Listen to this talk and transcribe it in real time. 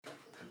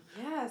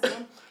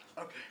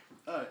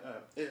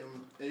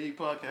Lighthou5e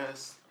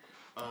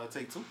Podcast,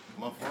 take 2.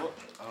 My fault.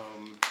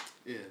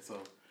 So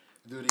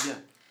do it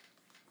again.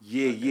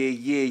 Yeah,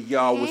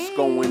 y'all. What's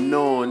going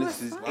on?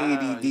 This is Wow,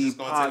 ADD you just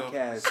gonna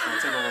Podcast.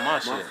 take over my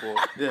shit. fault.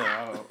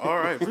 Yeah, all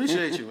right.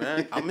 Appreciate you,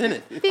 man. I'm in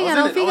it.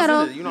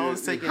 Figaro. You know, I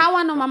was taking. How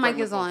I know my mic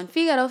is on?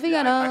 Figaro.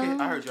 Yeah,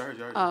 I heard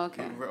you. Oh,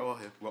 okay. We're all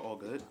here. We're all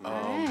good. All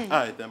All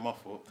right, then my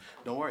fault.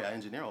 Don't worry, I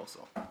engineer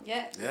also.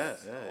 Yes. Yeah.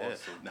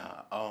 Awesome.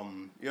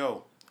 Nah,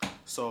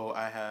 so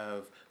I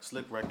have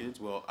Slique Records.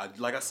 Well,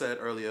 like I said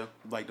earlier,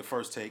 like the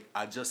first take,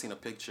 I just seen a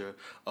picture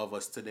of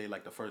us today,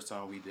 like the first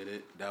time we did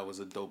it. That was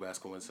a dope ass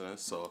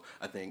coincidence. So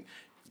I think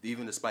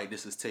even despite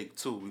this is take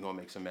 2, we're gonna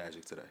make some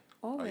magic today.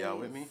 Always. Are y'all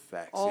with me?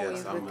 Facts. Always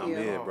Yes, I'm with you.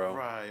 here, bro. All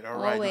right.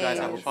 You guys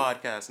have a Always.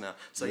 podcast now.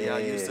 So y'all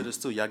Yeah. used to this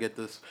too. Y'all get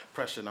this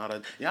pressure now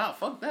that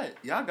fuck that.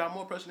 Y'all got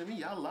more pressure than me.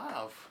 Y'all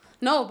live.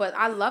 No, but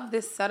I love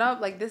this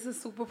setup. Like, this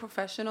is super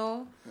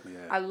professional. Yeah.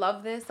 I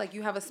love this. Like,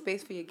 you have a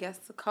space for your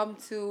guests to come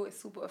to. It's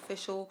super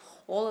official.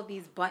 All of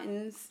these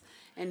buttons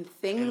and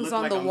things look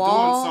on like the I'm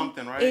wall. doing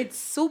something, right? It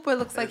super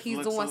looks like It he's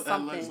looks doing so- it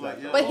something. looks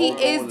like, yeah. But he All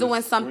is the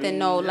doing something, screen.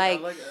 though. Yeah,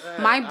 like, look at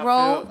that. my I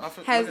bro feel-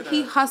 look has, at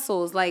he that.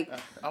 hustles. Like,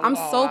 I'm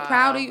Oh, so wow.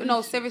 proud of you.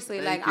 No, seriously.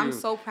 Thank Like, I'm you.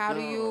 so proud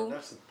of No, you.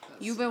 that's-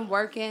 You've been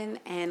working,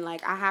 and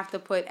like I have to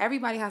put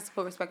everybody has to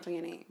put respect on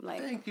your name.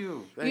 Like, Thank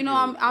you. you know,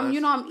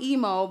 I'm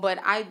emo, but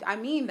I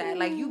mean that.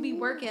 Like, you be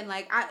working.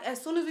 Like, as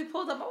soon as we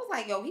pulled up, I was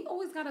like, yo, he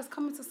always got us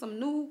coming to some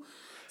new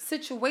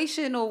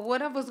situation or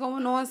whatever's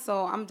going on.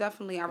 So I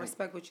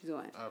respect what you're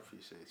doing. I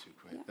appreciate you,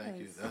 Quinn. Thank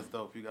you. Yes. That's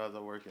dope. You guys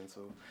are working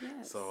too.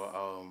 Yes.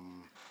 So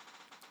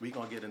we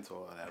gonna get into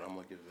all that. I'm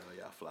gonna give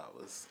y'all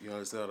flowers. You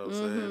understand what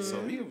I'm saying? So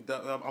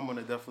I'm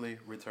gonna definitely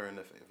return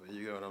the favor.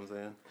 You get what I'm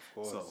saying? Of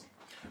course. So,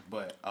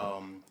 but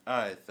all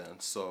right then.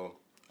 So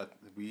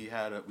we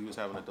was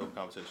having a dope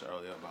conversation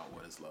earlier about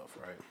what is love,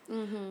 right?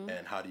 Mm-hmm.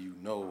 And how do you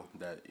know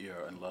that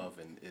you're in love,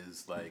 and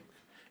is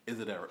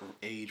it an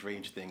age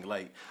range thing?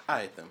 Like, all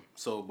right then.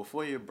 So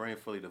before your brain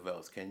fully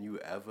develops, can you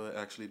ever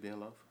actually be in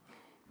love?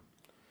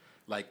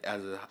 Like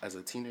as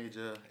a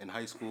teenager in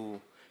high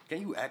school,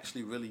 can you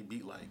actually really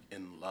be like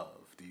in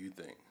love? Do you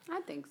think?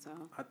 I think so.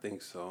 I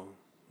think so.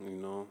 You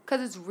know.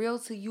 Because it's real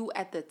to you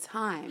at the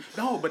time.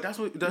 No, but that's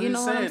what You he's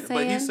know what I'm saying.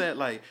 But he saying? said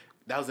like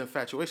that was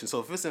infatuation.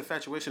 So if it's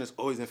infatuation, it's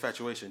always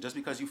infatuation. Just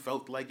because you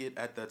felt like it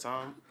at that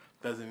time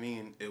doesn't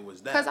mean it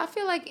was that. Because I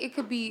feel like it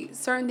could be,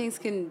 certain things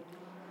can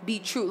be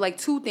true. Like,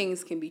 2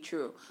 things can be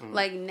true. Mm-hmm.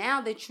 Like,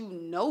 now that you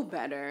know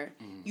better,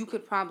 you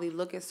could probably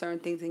look at certain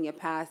things in your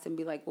past and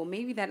be like, well,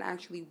 maybe that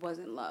actually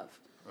wasn't love.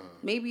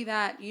 Maybe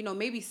that,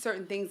 maybe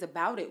certain things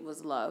about it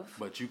was love.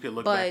 But you could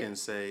look But back and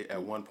say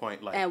at one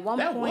point, like, at one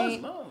that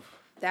point, was love.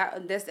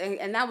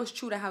 And that was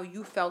true to how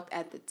you felt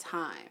at the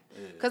time.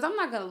 Because I'm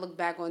not going to look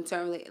back on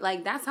terms,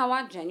 like, that's how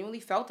I genuinely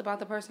felt about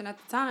the person at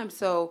the time.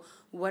 So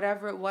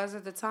whatever it was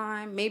at the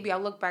time, maybe I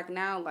look back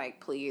now like,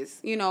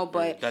 please,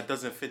 but... That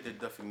doesn't fit the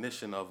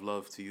definition of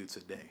love to you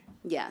today.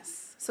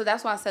 Yes. So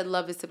that's why I said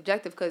love is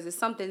subjective, because it's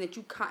something that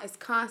it's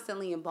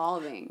constantly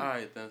evolving. All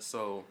right, then.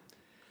 So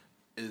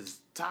is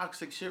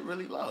toxic shit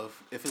really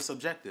love? If it's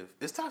subjective,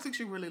 is toxic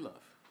shit really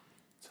love?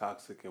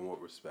 Toxic in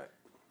what respect?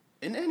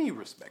 In any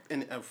respect,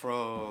 and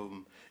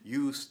from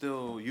you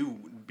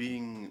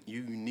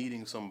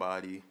needing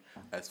somebody,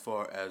 as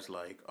far as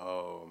like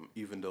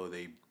even though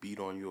they beat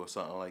on you or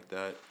something like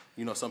that,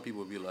 some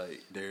people be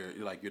like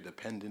you're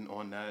dependent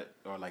on that,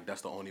 or like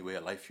that's the only way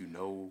of life you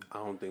know. I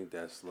don't think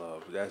that's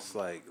love. That's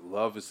like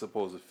love is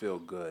supposed to feel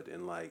good,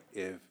 and like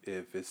if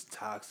it's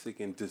toxic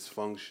and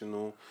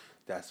dysfunctional,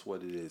 that's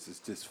what it is.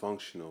 It's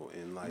dysfunctional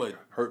and like But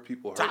hurt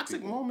people.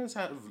 Toxic moments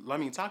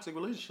toxic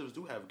relationships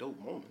do have dope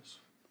moments.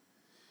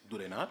 Do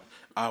they not?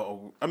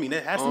 I mean,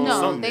 it has to be No,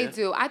 some they there.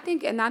 do. I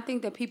think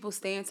that people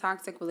stay in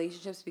toxic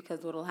relationships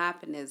because what'll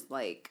happen is,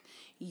 like,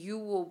 you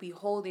will be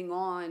holding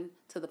on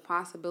to the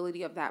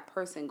possibility of that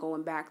person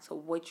going back to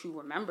what you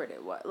remembered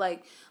it was.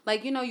 Like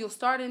you'll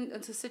start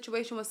into a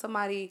situation with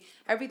somebody,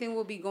 everything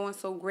will be going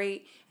so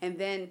great, and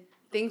then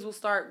things will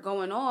start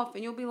going off,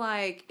 and you'll be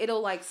like,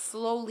 it'll like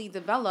slowly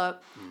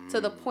develop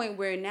to the point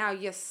where now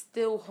you're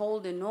still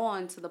holding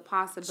on to the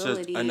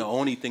possibility. And the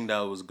only thing that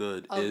was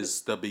good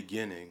is the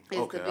beginning.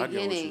 Okay, I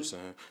get what you're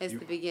saying. It's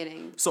the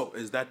beginning. So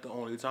is that the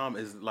only time?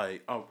 Is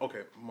like,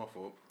 okay, my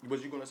fault.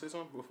 Was you gonna say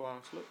something before I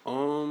slip?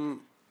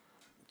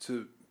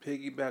 To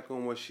piggyback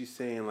on what she's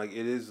saying, like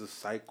it is a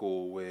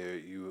cycle where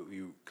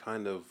you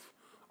kind of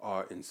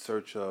are in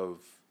search of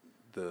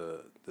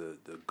the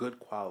good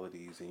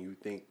qualities, and you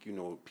think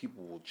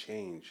people will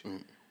change.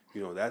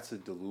 That's a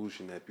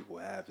delusion that people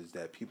have, is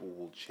that people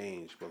will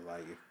change. But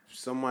like if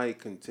somebody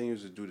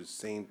continues to do the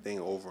same thing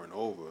over and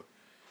over,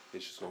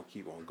 it's just gonna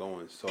keep on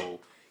going. So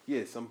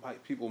yeah, some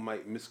people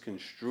might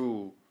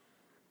misconstrue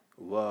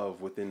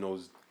love within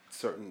those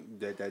certain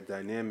that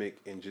dynamic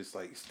and just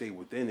like stay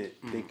within it,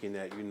 thinking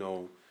that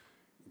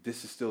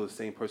this is still the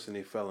same person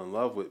they fell in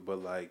love with,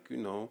 but like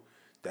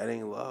that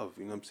ain't love.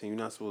 You know what I'm saying?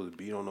 You're not supposed to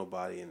beat on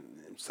nobody and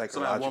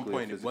psychologically. So at one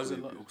point it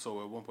wasn't love.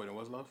 So at one point it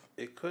was love.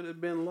 It could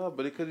have been love,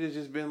 but it could have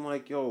just been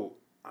like,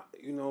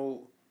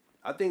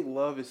 I think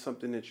love is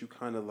something that you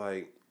kind of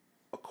like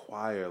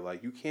acquire.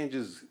 Like, you can't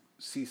just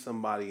see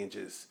somebody and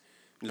just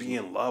be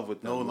in love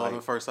with them. No love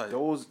at first sight.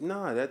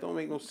 That don't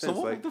make no sense. So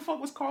what like, the fuck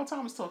was Carl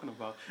Thomas talking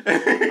about?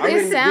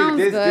 It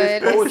sounds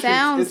good. It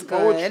sounds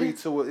good.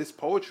 It's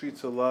poetry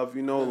to love.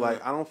 You know,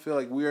 like, I don't feel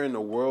like we're in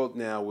a world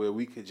now where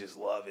we could just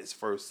love at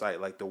first sight.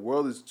 Like, the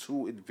world is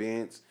too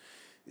advanced.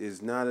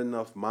 There's not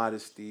enough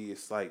modesty.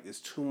 It's like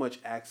there's too much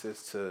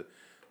access to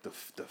the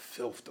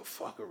filth, the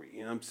fuckery.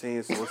 You know what I'm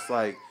saying? So it's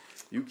like.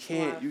 You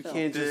can't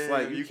just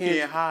like you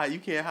can't hide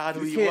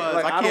who you was.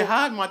 Like, I can't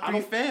hide my three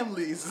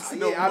families.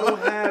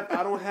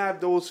 I don't have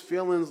those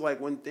feelings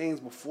like when things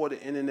before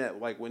the internet,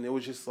 like when it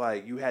was just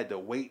like you had to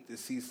wait to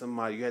see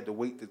somebody, you had to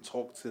wait to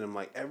talk to them.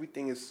 Like,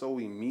 everything is so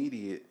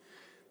immediate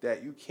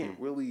that you can't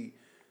really.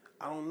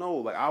 I don't know.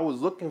 Like, I was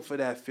looking for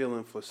that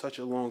feeling for such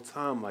a long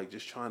time. Like,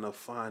 just trying to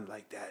find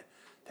like that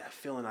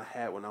feeling I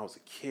had when I was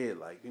a kid.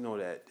 Like, you know,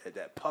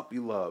 that puppy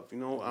love. You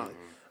know.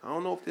 I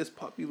don't know if there's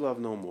puppy love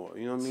no more.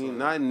 You know what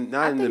I mean?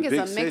 Not in the big city.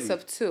 I think it's a mix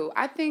of two.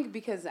 I think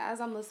because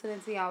as I'm listening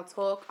to y'all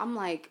talk, I'm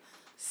like,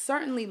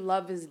 certainly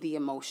love is the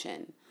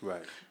emotion.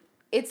 Right.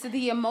 It's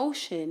the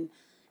emotion.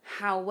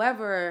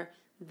 However,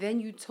 then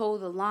you toe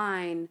the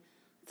line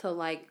to,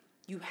 like,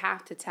 you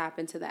have to tap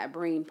into that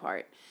brain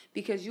part.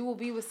 Because you will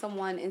be with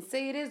someone and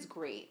say it is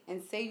great.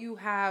 And say you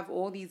have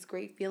all these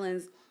great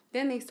feelings.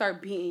 Then they start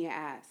beating your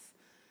ass.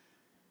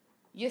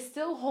 You're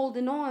still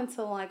holding on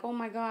to, like, oh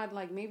my God,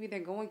 like, maybe they're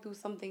going through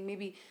something,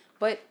 maybe,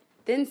 but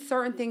then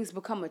certain things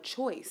become a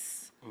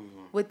choice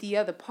with the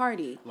other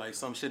party. Like,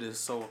 some shit is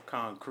so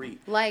concrete.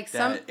 Like,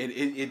 that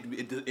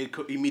it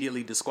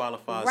immediately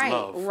disqualifies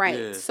love. Right.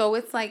 Yeah. So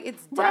it's like,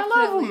 it's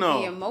definitely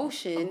the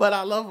emotion. But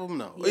I love them,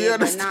 though. Yeah,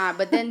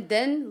 but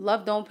then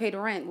love don't pay the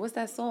rent. What's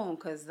that song?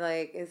 Because,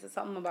 like, it's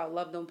something about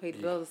love don't pay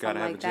the bills or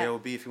something like that. Gotta have a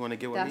JOB if you want to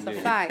get with me. That's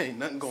a fact. Ain't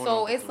nothing going on.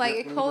 So it's like,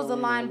 it closed the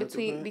line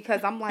between,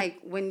 because I'm like,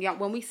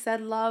 when we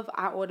said love,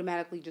 I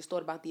automatically just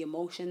thought about the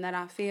emotion that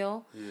I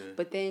feel. Yeah.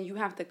 But then you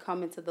have to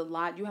come into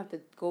you have to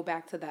go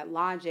back to that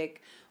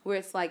logic where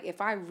it's like,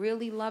 if I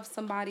really love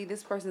somebody,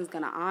 this person's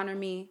going to honor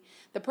me.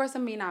 The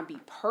person may not be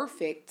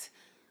perfect,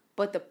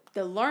 but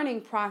the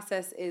learning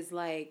process is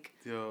like,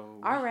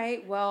 all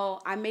right,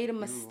 well, I made a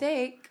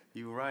mistake.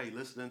 You're right.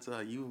 Listening to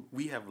her,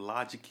 we have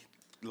logic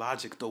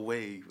the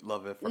way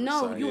love at first sight.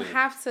 No, you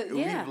have to,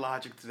 We have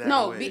logic to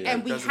that way.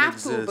 And we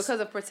have to because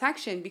of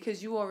protection,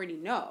 because you already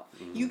know.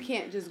 Mm-hmm. You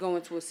can't just go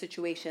into a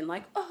situation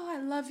like, oh, I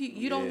love you.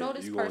 You don't know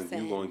this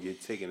person. You're going to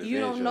get taken advantage of. You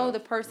don't know the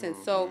person.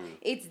 Mm-hmm. So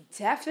it's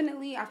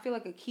definitely, I feel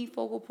like a key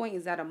focal point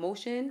is that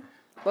emotion.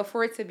 But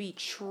for it to be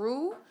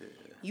true,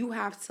 you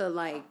have to,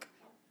 like,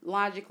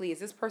 logically, is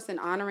this person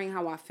honoring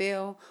how I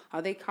feel?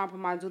 Are they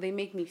compromised? Do they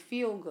make me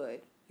feel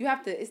good? You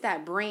have to, it's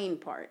that brain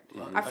part.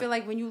 I feel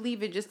like when you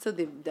leave it just to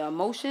the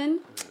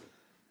emotion,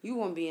 you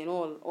won't be in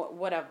all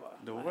whatever.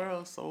 The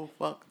world's so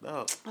fucked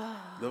up.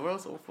 The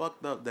world's so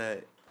fucked up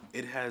that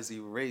it has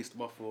erased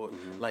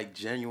like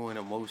genuine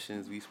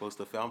emotions we supposed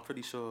to feel. I'm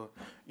pretty sure,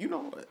 you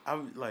know,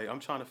 I'm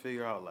trying to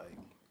figure out, like,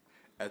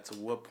 at to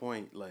what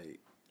point, like,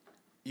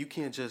 you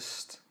can't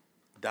just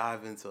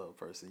dive into a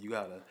person.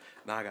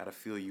 I gotta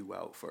feel you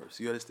out first.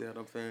 You understand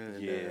what I'm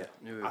saying?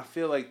 And I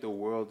feel like the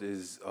world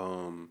is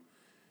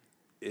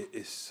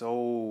it's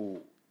so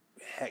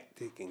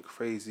hectic and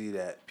crazy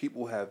that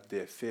people have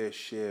their fair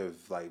share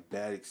of, like,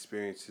 bad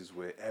experiences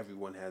where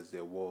everyone has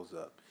their walls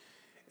up.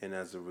 And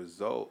as a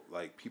result,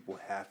 like, people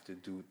have to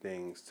do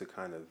things to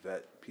kind of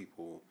vet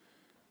people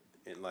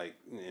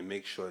and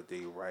make sure that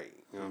they right.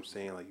 You know what I'm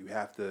saying? Like, you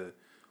have to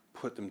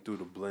put them through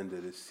the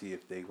blender to see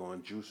if they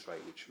going to juice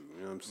right with you.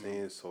 You know what I'm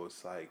saying? So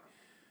it's like,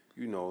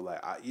 you know,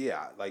 like,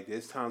 like,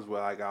 there's times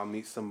where, like, I'll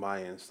meet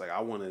somebody and it's like,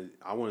 I want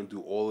to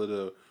do all of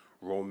the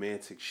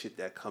romantic shit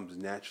that comes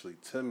naturally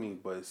to me,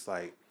 but it's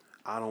like,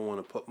 I don't want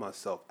to put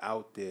myself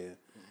out there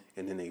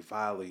and then they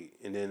violate,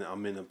 and then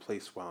I'm in a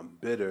place where I'm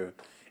bitter,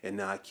 and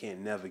now I can't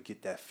never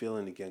get that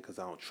feeling again because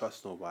I don't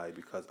trust nobody,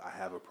 because I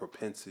have a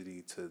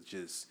propensity to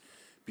just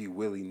be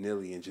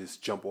willy-nilly and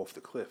just jump off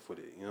the cliff with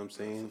it. You know what I'm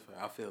saying?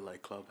 I feel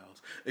like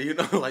Clubhouse. You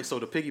know, like, so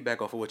to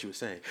piggyback off of what you were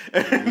saying.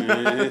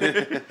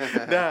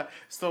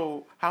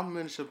 So how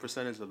much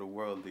percentage of the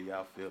world do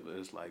y'all feel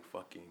is, like,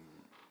 fucking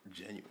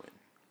genuine?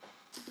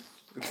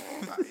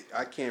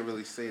 I can't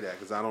really say that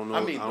because I don't know.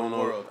 I mean, the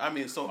world. I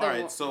mean, so, all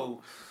right,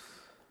 so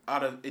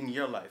in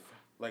your life,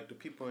 like, the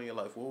people in your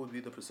life, what would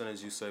be the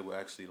percentage you say were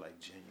actually, like,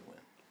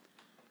 genuine?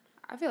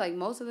 I feel like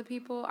most of the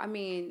people, I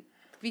mean,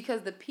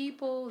 because the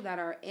people that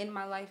are in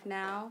my life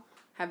now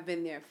have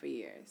been there for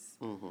years.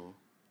 Mm-hmm.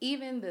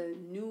 Even the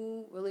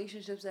new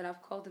relationships that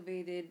I've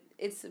cultivated,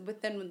 it's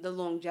within the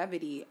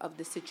longevity of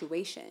the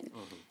situation.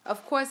 Mm-hmm.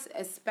 Of course,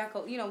 a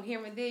speckle, you know,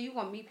 here and there, you're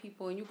going to meet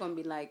people and you're going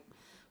to be like,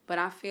 but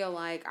I feel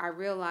like I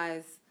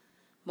realize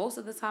most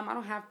of the time I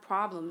don't have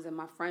problems in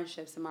my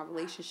friendships and my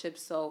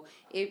relationships. So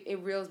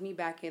it reels me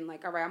back in,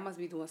 like, all right, I must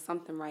be doing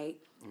something right,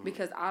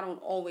 because I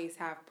don't always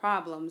have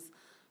problems.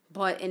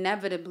 But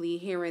inevitably,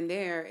 here and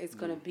there, it's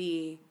going to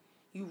be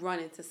you run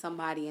into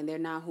somebody and they're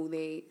not who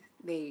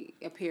they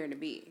appear to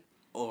be.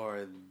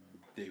 Or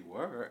they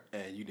were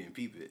and you didn't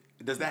peep it.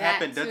 Does that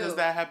happen? Does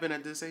that happen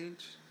at this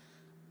age?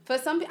 For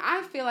some,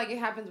 I feel like it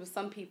happens with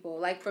some people.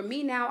 Like for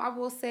me now, I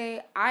will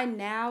say I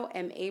now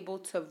am able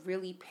to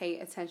really pay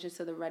attention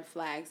to the red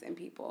flags in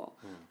people.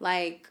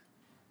 Like,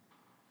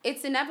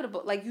 it's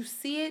inevitable. Like you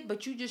see it,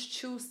 but you just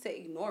choose to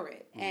ignore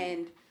it.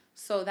 And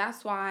so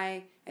that's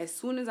why as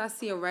soon as I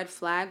see a red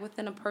flag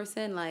within a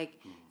person, like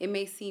it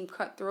may seem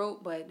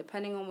cutthroat, but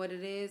depending on what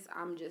it is,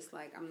 I'm just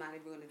like, I'm not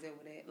even going to deal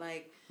with it.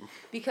 Like,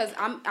 because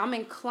I'm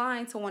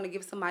inclined to want to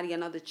give somebody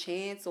another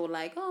chance, or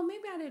like, oh,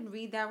 maybe I didn't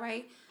read that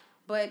right.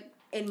 But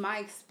in my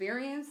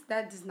experience,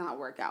 that does not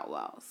work out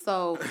well.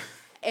 So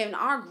in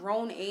our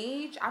grown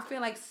age, I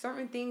feel like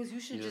certain things you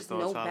should just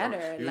know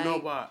better. You know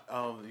what?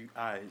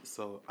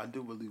 So I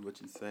do believe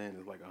what you're saying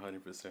is like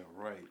 100%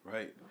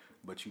 right?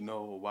 But you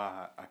know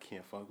why I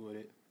can't fuck with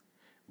it?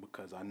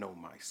 Because I know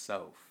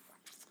myself.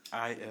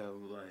 I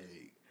am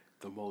like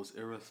the most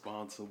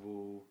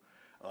irresponsible,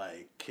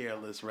 like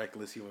careless,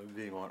 reckless human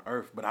being on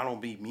earth. But I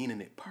don't be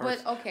meaning it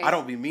I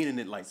don't be meaning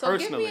it like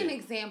personally. So give me an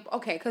example.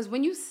 Okay, because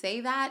when you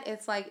say that,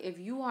 it's like if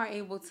you are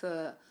able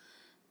to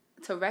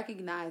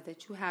recognize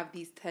that you have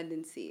these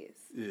tendencies.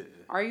 Yeah.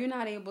 Are you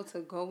not able to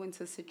go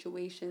into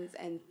situations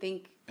and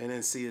think and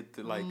then see it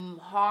like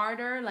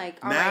harder? Like,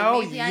 all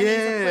right, maybe I need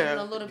to put in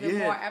a little bit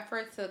more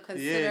effort to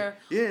consider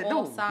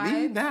all sides.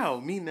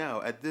 Me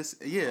now at this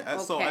okay.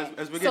 So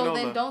as we're getting older.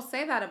 So then don't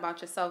say that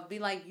about yourself. Be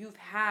like, you've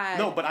had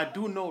No, but I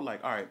do know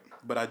like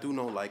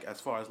like as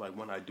far as like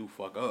when I do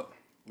fuck up,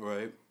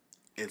 right?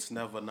 It's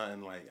never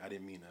nothing like I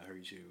didn't mean to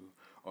hurt you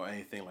or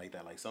anything like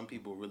that. Like some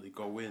people really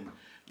go in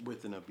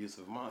with an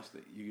abusive monster.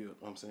 You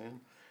get what I'm saying?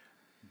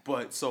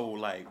 But so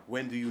like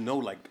when do you know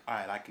like, all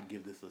right, I could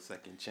give this a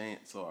second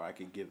chance, or I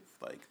could give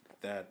like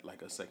that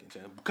like a second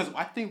chance? Because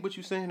I think what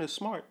you're saying is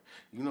smart.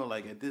 You know,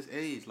 like at this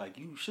age, like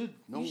you should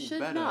know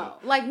better. Know.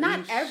 Like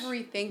not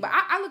everything, but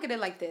I look at it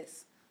like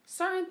this.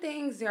 Certain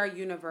things are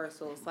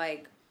universals.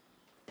 Like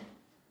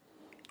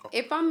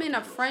if I'm in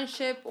a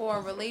friendship or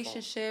a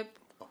relationship,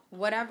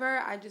 whatever,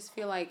 I just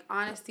feel like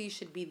honesty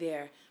should be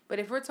there. But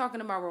if we're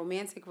talking about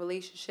romantic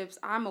relationships,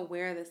 I'm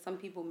aware that some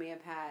people may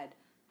have had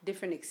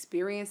different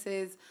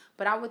experiences,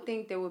 but I would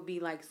think there would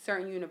be like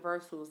certain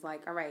universals.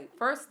 Like, all right,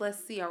 first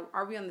let's see,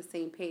 are we on the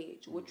same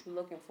page? What you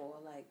looking for?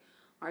 Like,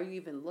 are you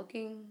even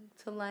looking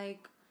to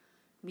like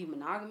be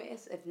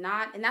monogamous? If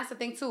not, and that's the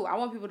thing too, I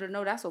want people to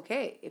know that's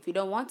okay. If you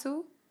don't want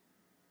to,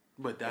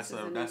 but that's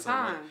a red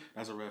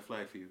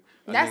flag for you.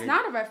 That's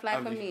not a red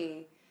flag for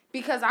me,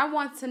 because I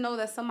want to know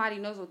that somebody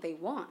knows what they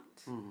want.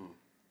 Mm-hmm.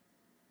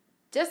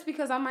 Just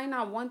because I might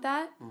not want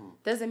that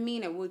doesn't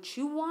mean that what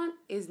you want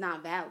is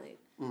not valid.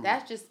 Mm-hmm.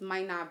 That just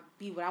might not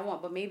be what I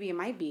want, but maybe it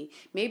might be.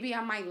 Maybe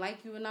I might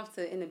like you enough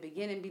to, in the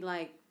beginning, be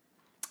like,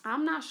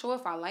 I'm not sure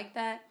if I like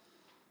that,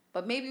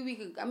 but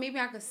maybe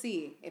I could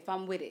see if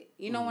I'm with it.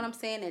 You know what I'm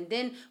saying? And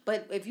then,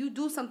 but if you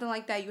do something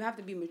like that, you have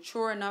to be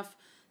mature enough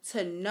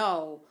to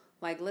know,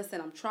 like,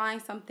 listen, I'm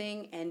trying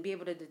something, and be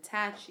able to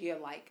detach your,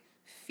 like,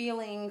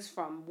 feelings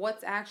from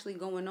what's actually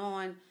going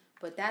on.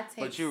 But that takes...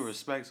 But you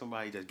respect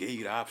somebody that gave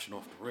you the option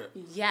off the rip.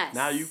 Yes.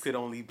 Now you could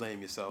only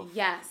blame yourself.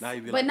 Yes. Now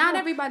you be but like, not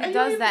everybody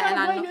does that. And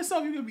I blame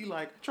yourself. You could be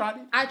like, tried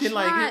it. I tried.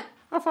 Like it.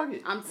 Oh, fuck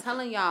it. I'm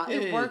telling y'all,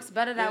 it works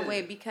better that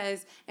way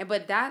because...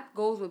 But that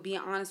goes with being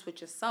honest with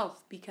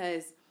yourself,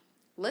 because,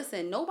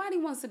 listen, nobody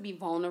wants to be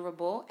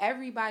vulnerable.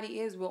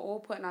 Everybody is. We're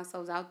all putting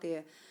ourselves out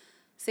there.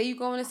 Say you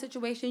go in a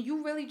situation,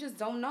 you really just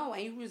don't know,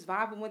 and you just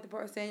vibing with the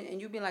person, and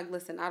you be like,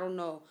 listen, I don't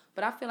know.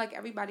 But I feel like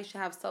everybody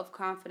should have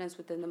self-confidence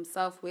within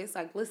themselves, where it's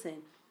like, listen,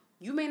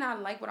 you may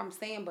not like what I'm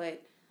saying,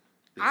 but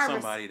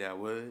somebody that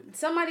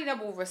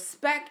will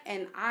respect,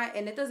 and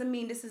it doesn't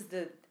mean this is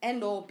the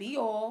end all be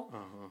all,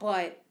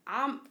 but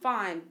I'm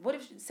fine. What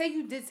if, say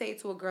you did say it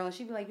to a girl, and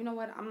she'd be like, you know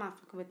what, I'm not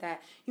fucking with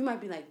that. You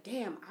might be like,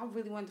 damn, I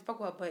really wanted to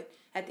fuck with her, but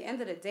at the end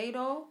of the day,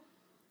 though,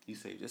 you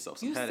saved yourself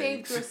some headaches. You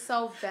saved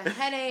yourself the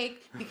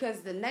headache, because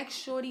the next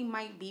shorty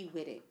might be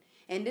with it.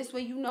 And this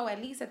way, you know, at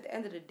least at the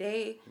end of the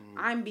day,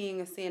 I'm being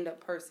a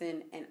stand-up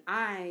person, and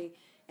I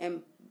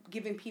am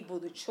giving people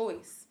the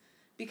choice.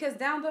 Because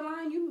down the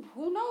line,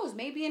 who knows?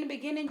 Maybe in the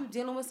beginning, you're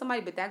dealing with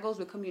somebody, but that goes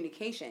with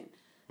communication.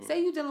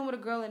 Say you're dealing with a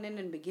girl, and then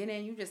in the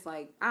beginning, you just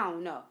like, I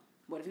don't know.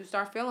 What if you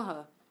start feeling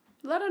her?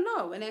 Let her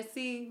know, and then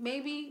see,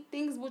 maybe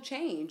things will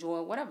change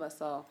or whatever,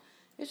 so...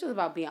 It's just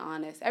about being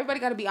honest. Everybody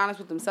got to be honest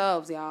with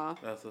themselves, y'all.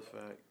 That's a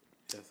fact.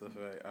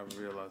 I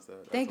realized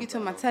that. Thank you to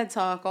my TED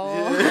Talk.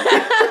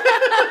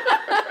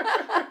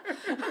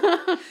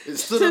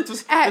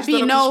 At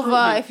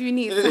Nova, if you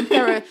need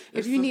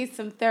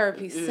some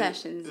therapy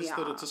sessions, y'all. It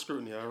stood up to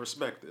scrutiny. I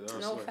respect it.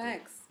 No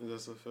facts.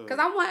 That's a fact. Because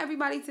I want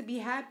everybody to be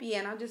happy,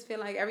 and I just feel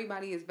like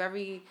everybody is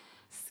very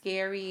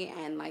scary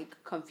and like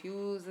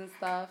confused and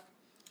stuff.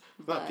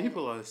 But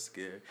people are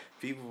scared.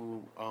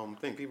 People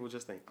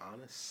just ain't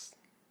honest.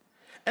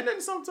 And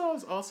then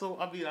sometimes also,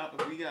 we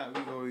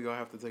gonna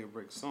have to take a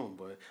break soon,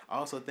 but I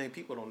also think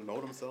people don't know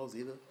themselves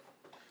either.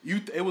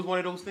 It was one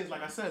of those things,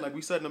 like I said, like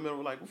we said in the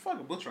middle, like, well, fuck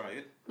it, we'll try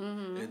it.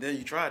 Mm-hmm. And then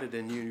you tried it,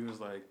 and you was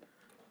like,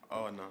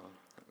 oh, no.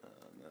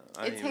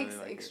 It takes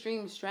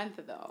extreme strength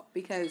though,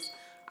 because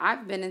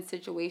I've been in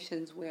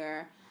situations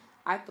where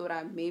I thought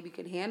I maybe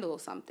could handle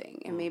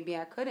something and maybe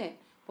I couldn't.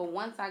 But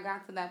once I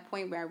got to that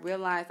point where I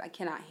realized I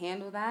cannot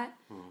handle that,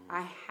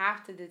 I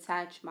have to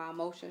detach my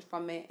emotions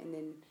from it and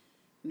then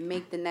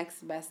make the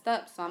next best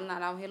step, so I'm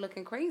not out here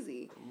looking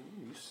crazy.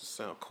 You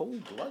sound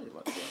cold-blooded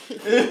like that. You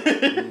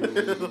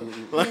know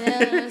what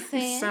I'm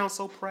saying? You sound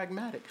so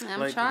pragmatic.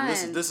 I'm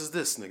trying. This is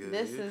this, nigga.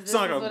 This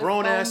sound like a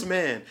grown-ass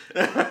man.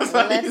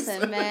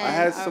 Listen, man. I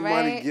had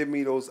somebody right? give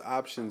me those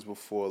options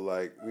before,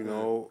 like, you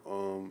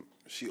know,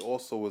 she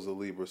also was a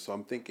Libra, so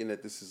I'm thinking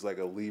that this is like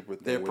a Libra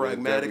thing. They're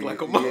pragmatic very,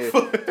 like a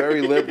motherfucker. Yeah, very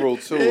liberal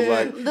too.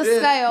 Like the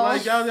scale.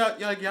 Like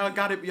y'all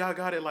got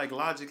it like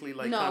logically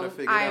like kind of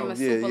figured out. I am a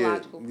super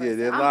logical person.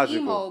 they're I'm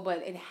logical. emo, but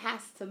it has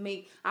to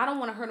make. I don't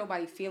want to hurt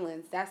nobody's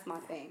feelings. That's my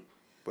thing.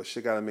 But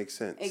shit gotta make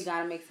sense. It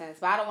gotta make sense,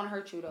 but I don't want to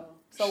hurt you though.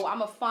 So I'm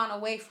gonna find a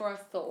way for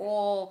us to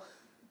all,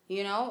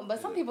 you know.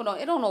 But some people don't.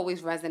 It don't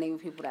always resonate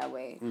with people that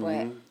way.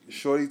 But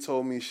Shorty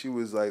told me, she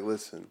was like,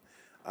 "Listen,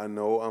 I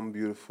know I'm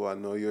beautiful. I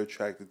know you're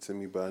attracted to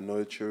me, but I know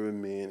that you're a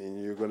man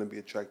and you're going to be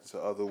attracted to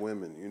other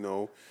women. You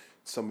know,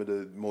 some of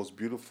the most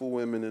beautiful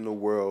women in the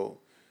world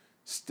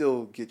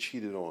still get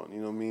cheated on. You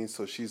know what I mean?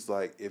 So she's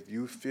like, if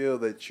you feel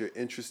that you're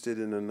interested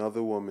in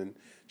another woman,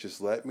 just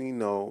let me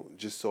know,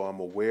 just so I'm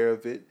aware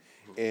of it,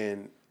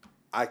 and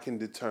I can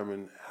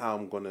determine how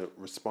I'm going to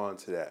respond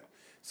to that.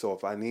 So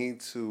if I need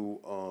to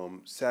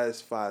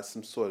satisfy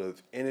some sort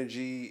of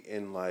energy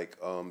and like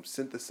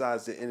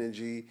synthesize the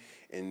energy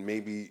and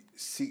maybe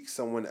seek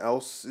someone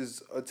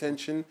else's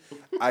attention,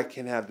 I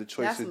can have the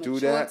choice to do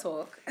that.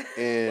 Talk.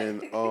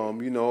 And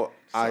you know,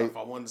 So if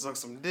I wanted to suck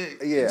some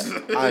dick, yeah,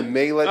 I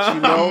may let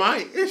you know. I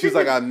might. She's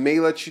like, I may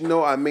let you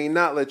know, I may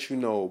not let you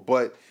know,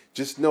 but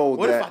just know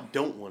what that. What if I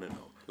don't want to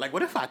know? Like,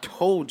 what if I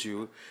told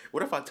you?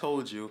 What if I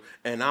told you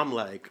and I'm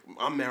like,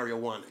 I'm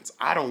marijuanans.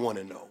 I don't want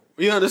to know.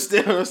 You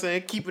understand what I'm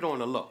saying? Keep it on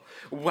the low.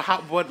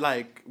 What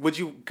like could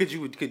you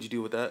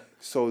deal with that?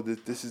 So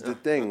this is the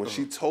thing. When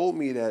she told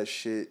me that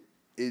shit,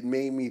 it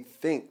made me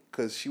think,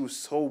 because she was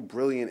so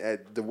brilliant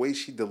at the way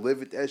she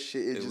delivered that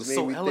shit. It just made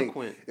so me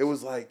eloquent. think. It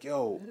was like,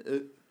 yo,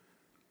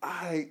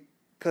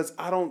 because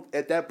I don't,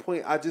 at that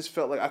point, I just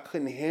felt like I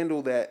couldn't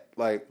handle that,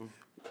 like,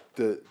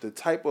 the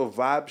type of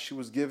vibe she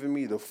was giving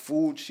me, the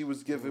food she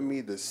was giving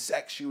me, the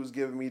sex she was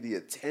giving me, the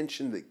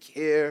attention, the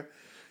care.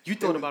 You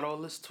thought about all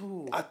this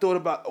too. I thought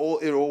about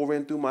it all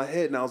ran through my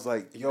head, and I was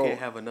like, yo, you can't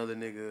have another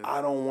nigga.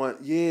 I don't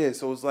want,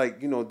 so it's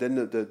like, you know, then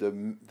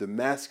the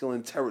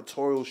masculine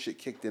territorial shit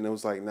kicked in. It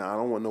was like, nah, I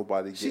don't want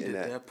nobody getting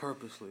that. She did that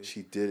purposely.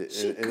 She did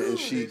it, and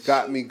she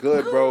got me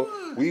good, bro.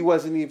 We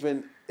wasn't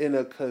even in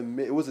a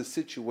commit. It was a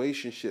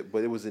situationship,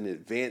 but it was an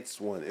advanced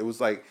one. It was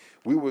like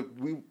we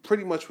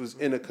pretty much was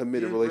in a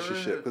committed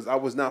relationship, because I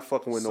was not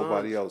fucking with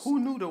nobody else. Who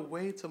knew the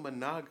way to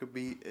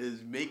monogamy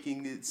is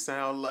making it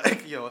sound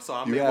like, yo, so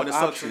I You may want to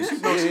suck options.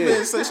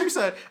 some. She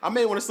said I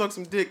may want to suck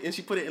some dick, and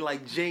she put it in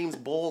like James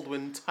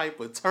Baldwin type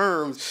of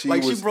terms. She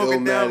broke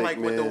it down like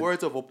with the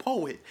words of a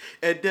poet,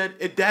 and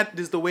that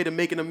is the way to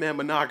making a man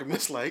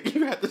monogamous. Like,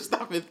 you have to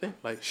stop and think.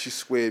 Like, she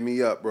squared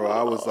me up, bro.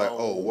 I was like,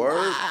 oh, word.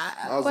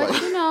 I was but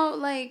like, you know,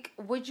 like,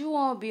 would you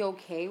all be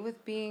okay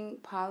with being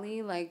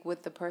poly, like,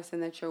 with the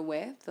person that you're with?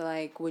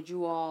 Like, would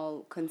you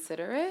all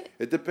consider it?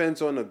 It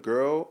depends on the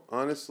girl,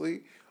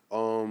 honestly.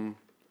 I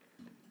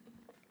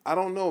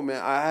don't know,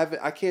 man.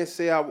 I can't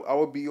say I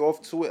would be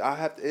off to it.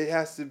 It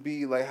has to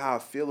be like how I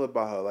feel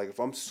about her. Like, if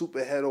I'm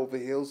super head over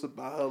heels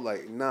about her,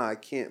 like, nah, I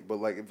can't. But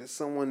like, if it's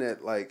someone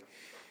that like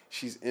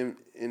she's in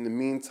the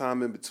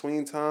meantime, in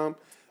between time,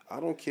 I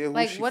don't care who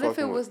like, she what if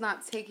it with. was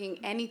not taking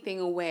anything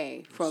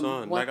away from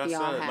son, what like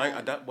y'all I said,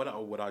 had? like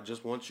what I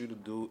just want you to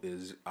do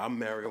is, I'm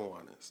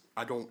marijuanist.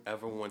 I don't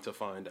ever want to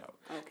find out.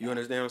 Okay. You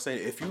understand what I'm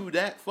saying? If you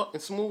that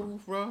fucking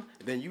smooth, bro,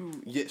 then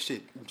you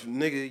shit,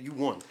 nigga, you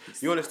won.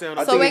 You understand what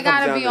I'm saying? So it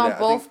gotta be on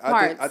both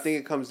parts. I think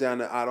it comes down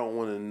to I don't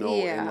want to know,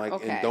 Yeah,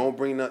 and don't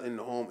bring nothing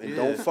home, and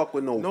don't fuck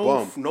with no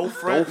bum. No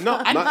friend.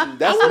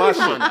 That's my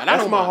shit.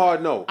 That's my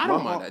hard no. I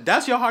don't mind that.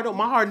 That's your hard no.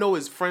 My hard no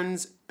is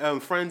friends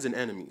and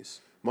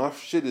enemies. My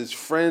shit is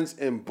friends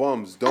and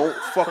bums. Don't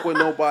fuck with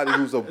nobody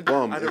who's a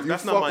bum.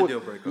 That's not my deal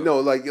breaker. No,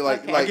 like,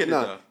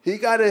 nah. He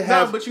gotta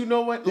have. Nah, but you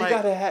know what? He like,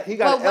 gotta elevate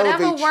you.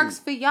 Whatever works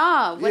for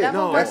y'all.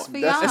 Whatever works for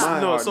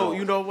y'all. So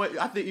you know what?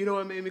 I think you know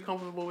what made me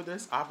comfortable with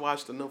this. I've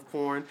watched enough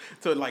porn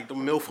to like the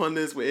MILF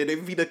hunters where they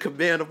be the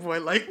cabana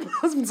boy. Like, my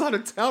husband's out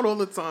of town all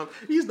the time.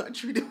 He's not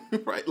treating me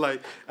right.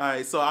 Like, all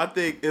right. So I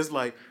think it's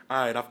like,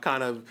 all right. I've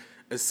kind of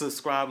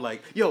subscribed.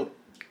 Like, yo,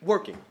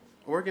 working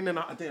in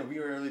a damn, we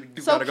really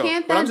do gotta go.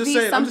 Can't but that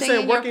be something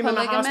in working your in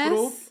a hospital.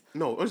 polygamous?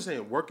 No, I'm just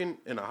saying, working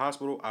in a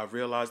hospital, I've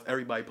realized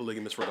everybody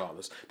polygamous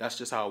regardless. That's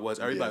just how it was.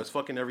 Everybody was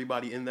fucking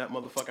everybody in that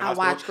motherfucking hospital. I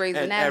watched Grey's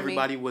Anatomy.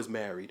 Everybody was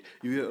married.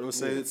 You get what I'm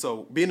saying? Yeah.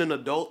 So being an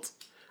adult,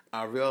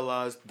 I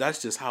realized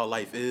that's just how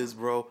life is,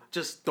 bro.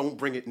 Just don't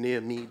bring it near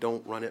me.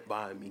 Don't run it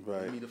by me.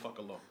 Right. Leave me the fuck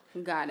alone.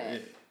 Got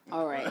it. Yeah.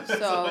 All right,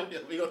 so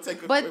we gonna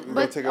take a break.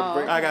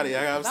 I got it.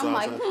 I'm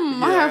like,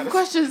 I have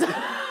questions. You're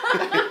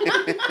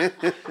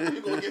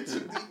gonna get too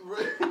deep,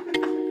 right?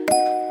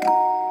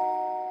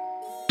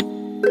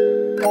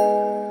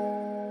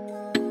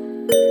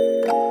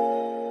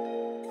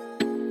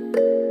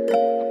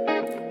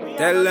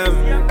 Tell them.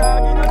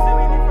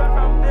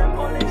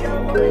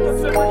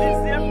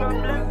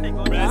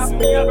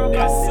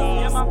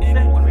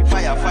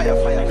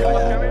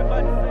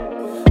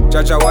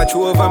 Jaja watch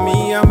over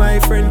me and my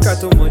friend, got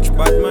too much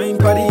bad mind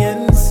for the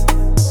ends.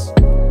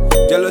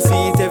 Jealousy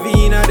it heavy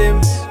inna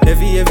them,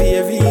 heavy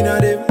inna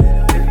them.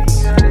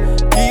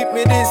 Keep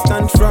me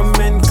distant from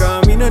men,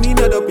 cause me no need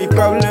no dopey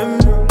problem.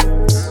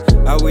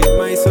 I with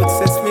my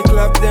success, me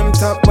clap them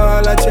top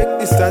ball, I check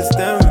the stats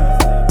them.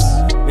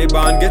 Me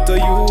born ghetto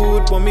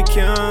youth, but me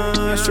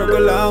can't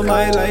struggle all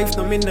my life,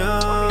 no me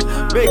nah.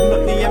 Beg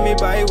nothing and me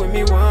buy when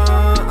me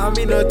want. I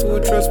me not too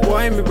trust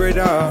boy, me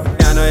brother.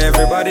 I know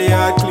everybody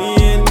are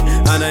clean,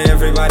 I know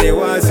everybody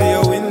want see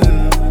you win.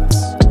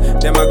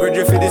 Them a grudge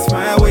you for the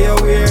smile where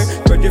you wear,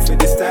 grudge you for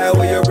the style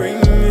where you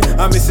bring.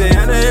 I me say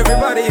I know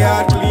everybody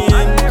are clean,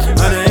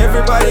 I know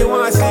everybody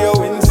want see you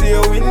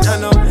win, I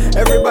know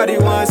everybody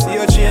want see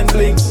your chain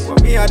blink,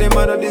 but me and them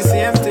are the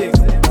same thing.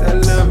 Tell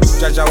them,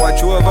 Jaja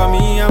watch over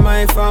me and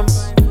my fam.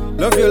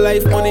 Love your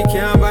life, money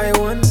can't buy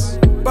one.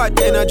 Bad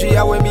energy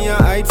are where me a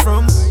hide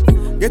from.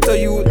 Get to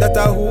you, that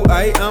are who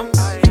I am.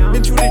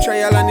 Been through the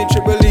trial and the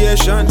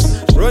tribulation.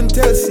 Run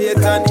tell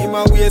Satan, him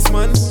a waste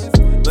man.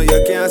 No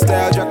you can't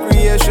style your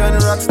creation.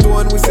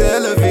 Rockstone with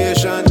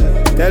elevation.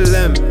 Tell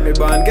them, me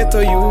born get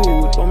to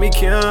you, but me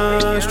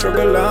can't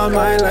struggle all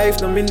my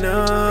life, no me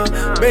nah.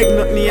 Beg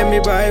nothing and me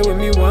buy when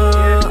me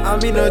want. I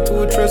me not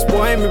too trust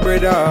boy, me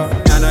brother.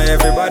 I know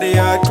everybody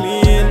are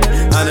clean,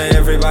 I know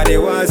everybody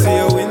want see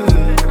you win.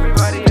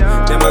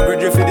 Them a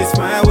grudge you for the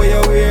smile where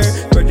you wear,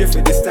 grudge you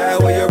for the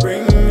style where you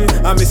bring.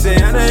 I me say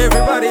I know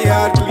everybody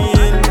are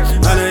clean,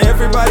 I know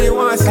everybody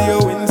want see you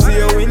win,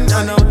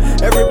 I know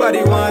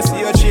everybody want see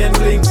your chain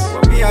blink,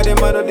 but me and them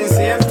are not the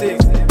same thing.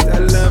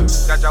 Tell them,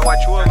 Jaja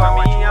watch over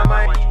me and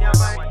my.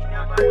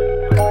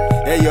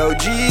 Hey yo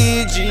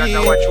GG,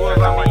 Jaja watch over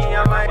me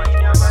and my.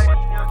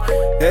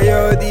 Hey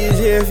yo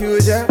DJ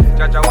Future,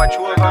 Jaja watch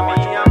over me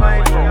and my.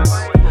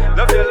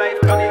 Love your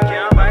life, money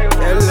can't buy.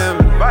 Tell them,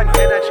 bad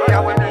energy I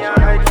want me and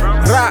hide from.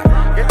 Ra,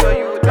 get to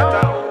you,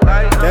 tata.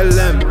 Tell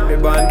them, me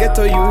born get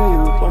to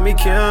you, but me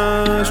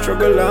can't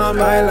struggle all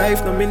my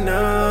life, no me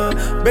nah.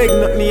 Beg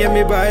nothing and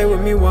me buy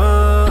when me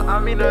want. I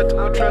me not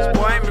too trust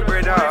boy, me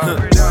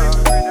brother.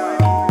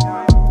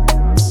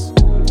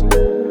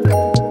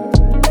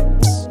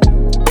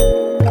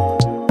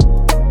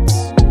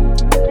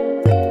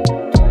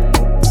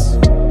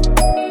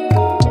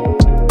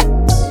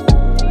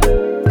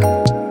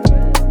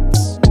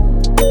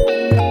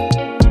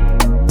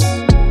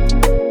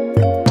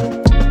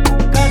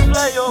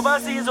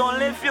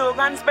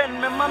 And spend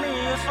my money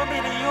used to be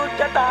the youth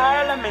that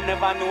I me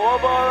never know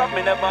about rap,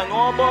 me never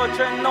know about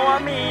trend. Now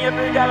I'm me,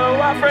 every girl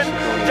who a friend.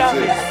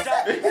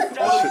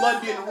 All the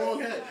blood be in the wrong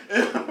head.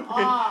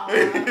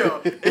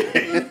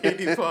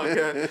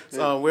 Podcast.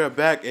 So we're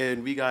back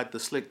and we got the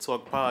Slique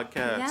Talk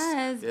Podcast.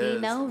 Yes, be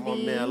Nova. My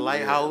man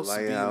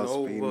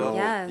Lighthou5e, be Nova.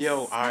 Yes. Yo,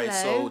 all right.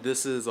 Hello. So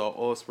this is our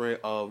offspring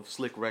of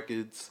Slique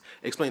Records.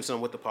 Explain to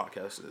them what the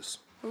podcast is.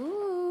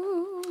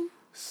 Ooh.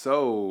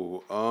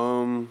 So,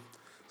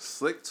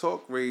 Slique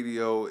Talk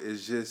Radio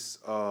is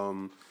just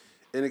an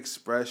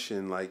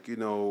expression, like, you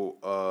know,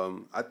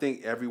 I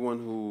think everyone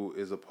who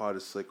is a part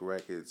of Slique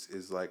Records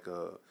is like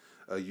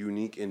a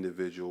unique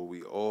individual.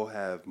 We all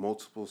have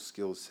multiple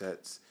skill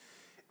sets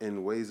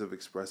and ways of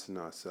expressing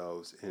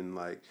ourselves. And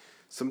like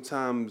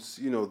sometimes,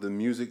 you know, the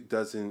music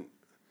doesn't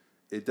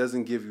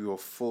give you a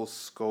full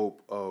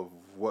scope of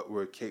what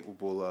we're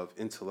capable of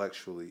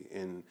intellectually.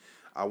 And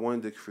I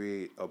wanted to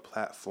create a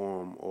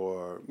platform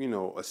or, you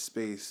know, a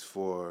space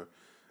for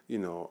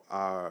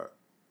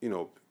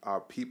our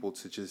people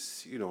to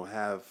just, you know,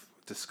 have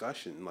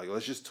discussion. Like,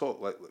 let's just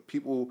talk. Like,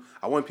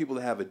 I want people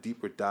to have a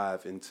deeper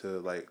dive into,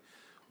 like,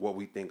 what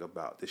we think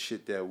about, the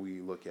shit that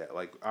we look at.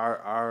 Like,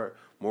 our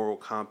moral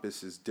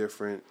compass is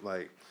different.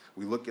 Like,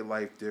 we look at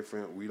life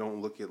different. We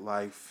don't look at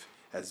life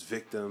as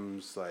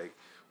victims. Like,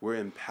 we're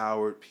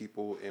empowered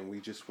people, and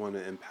we just want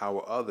to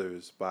empower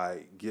others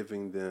by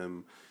giving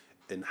them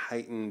an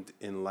heightened,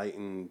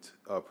 enlightened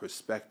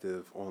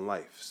perspective on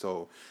life.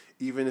 So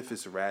even if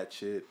it's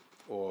ratchet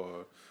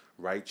or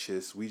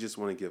righteous, we just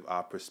want to give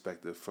our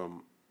perspective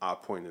from our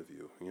point of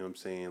view. You know what I'm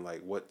saying?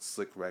 Like what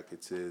Slique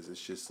Records is,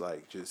 it's just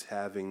like just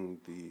having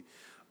the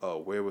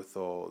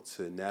wherewithal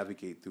to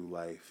navigate through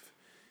life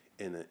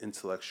in an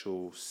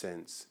intellectual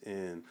sense.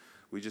 And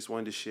we just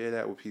wanted to share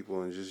that with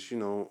people and just, you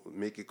know,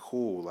 make it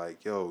cool.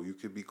 Like, yo, you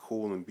could be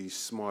cool and be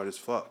smart as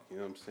fuck. You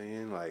know what I'm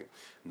saying? Like,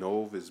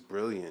 Nova is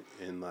brilliant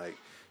and, like,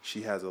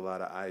 she has a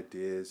lot of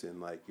ideas. And,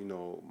 like, you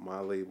know,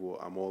 my label,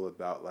 I'm all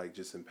about, like,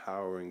 just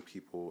empowering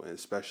people, and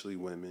especially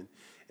women.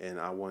 And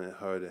I wanted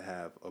her to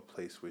have a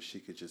place where she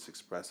could just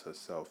express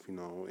herself, you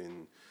know,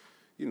 and,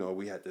 you know,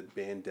 we had the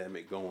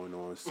pandemic going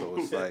on, so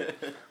it's like,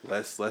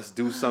 let's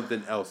do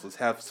something else. Let's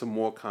have some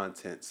more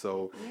content.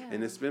 So, yeah.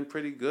 And it's been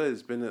pretty good.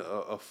 It's been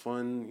a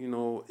fun, you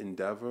know,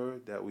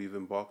 endeavor that we've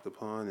embarked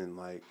upon, and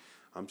like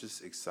I'm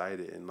just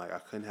excited, and like I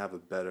couldn't have a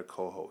better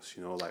co-host.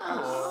 You know, like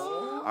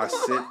our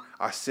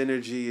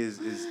synergy is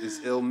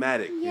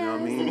illmatic. You know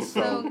what I mean? It's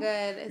so good.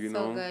 It's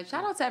so good.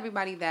 Shout out to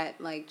everybody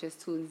that like just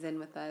tunes in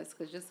with us,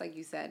 because just like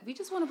you said, we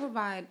just want to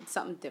provide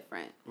something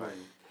different. Right.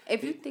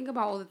 If you think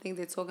about all the things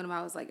they're talking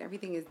about, it's like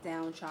everything is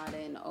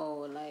downtrodden.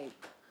 Oh, like,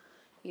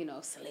 you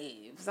know,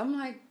 slaves. I'm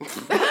like,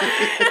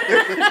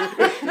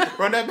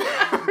 run that.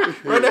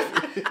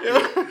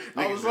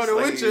 I was running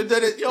with you.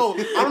 Then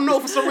I don't know,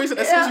 for some reason,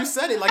 as soon as you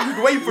said it, like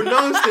the way you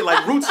pronounced it,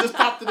 like roots just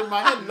popped into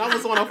my head, and I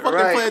was on a fucking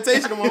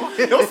plantation.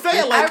 Don't say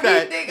it like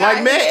that.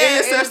 Like, man,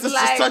 ancestors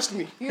just touched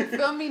me. You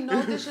feel me?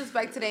 No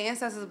disrespect to the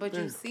ancestors, but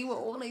you see what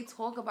all they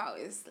talk about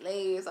is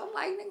slaves. I'm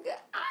like, nigga,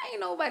 I ain't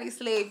nobody's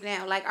slave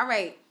now. Like, all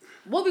right,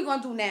 what we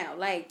gonna do now?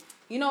 Like,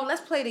 you know,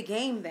 let's play the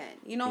game then.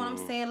 You know what I'm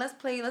saying? Let's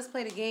play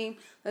the game.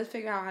 Let's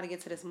figure out how to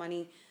get to this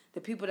money.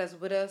 The people that's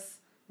with us,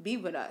 be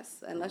with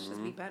us. And let's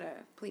just be better,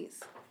 please.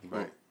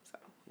 Right. So.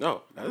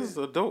 No, that's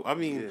so dope. I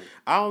mean,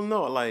 I don't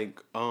know. Like,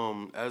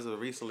 as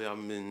of recently,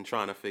 I've been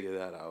trying to figure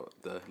that out.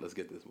 The let's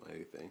get this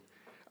money thing.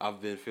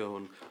 I've been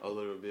feeling a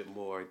little bit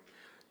more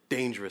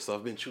dangerous.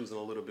 I've been choosing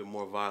a little bit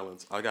more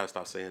violence. I gotta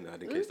stop saying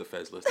that in case the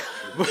feds listen.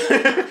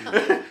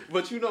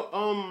 But you know,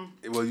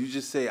 well, you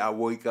just say I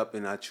wake up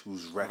and I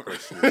choose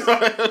recklessness.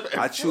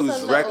 I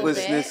choose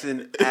recklessness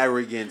and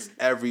arrogance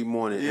every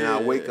morning, and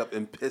I wake up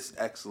and piss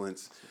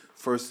excellence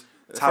first.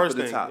 Top of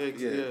the top.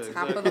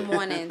 Top of the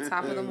morning.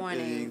 Top of the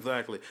morning.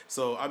 Exactly.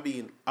 So I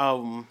mean,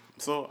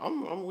 so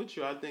I'm with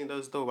you. I think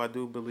that's dope. I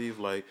do believe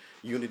like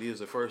unity is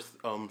the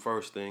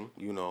first thing,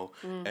 you know.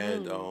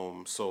 And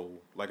so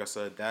like I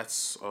said,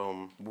 that's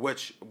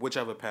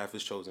whichever path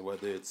is chosen,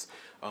 whether it's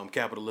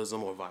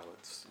capitalism or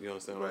violence. You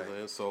understand what I'm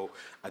saying? So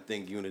I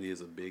think unity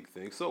is a big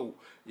thing. So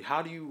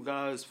how do you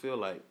guys feel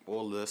like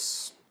all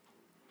this,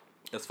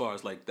 as far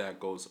as like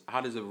that goes,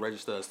 how does it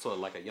register as to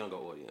like a younger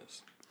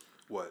audience?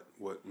 What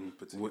in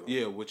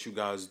particular? What you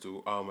guys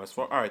do. As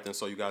far, all right then.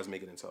 So you guys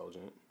make it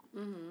intelligent,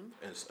 and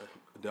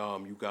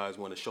you guys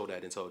want to show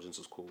that intelligence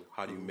is cool.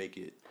 How do you make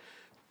it?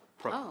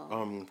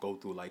 Go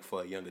through like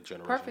for a younger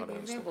generation. Perfect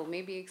example.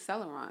 Maybe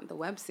Acceleron, the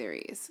web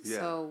series. Yeah.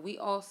 So we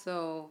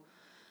also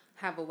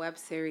have a web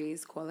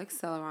series called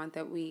Acceleron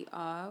that we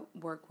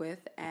work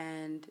with,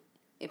 and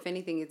if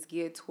anything, it's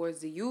geared towards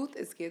the youth.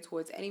 It's geared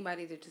towards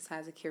anybody that just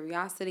has a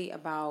curiosity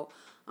about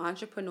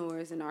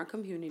entrepreneurs in our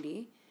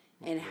community.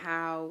 And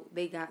how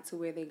they got to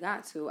where they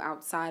got to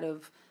outside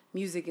of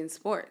music and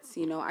sports.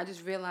 You know, I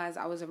just realized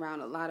I was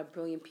around a lot of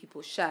brilliant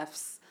people,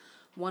 chefs.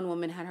 One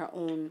woman had her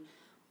own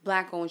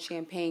Black-owned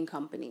champagne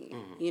company.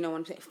 You know what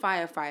I'm saying?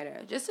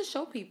 Firefighter. Just to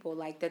show people,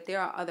 like, that there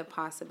are other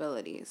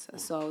possibilities.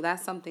 So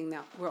that's something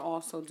that we're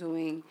also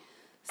doing,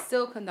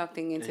 still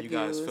conducting interviews. And you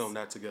guys filmed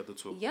that together,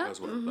 too? Yeah.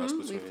 As well. That's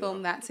we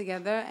filmed that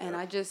together. And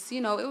I just,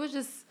 you know, it was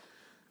just...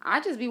 I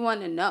just be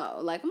wanting to know.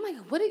 Like, I'm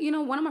like, one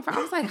of my friends,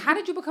 I was like, how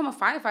did you become a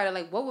firefighter?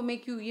 Like, what would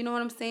make you, you know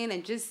what I'm saying?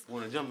 And just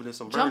want to jump into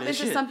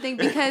something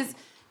because,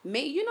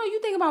 you know,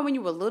 you think about when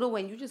you were little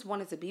and you just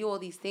wanted to be all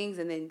these things,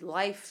 and then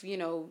life, you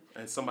know.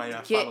 And somebody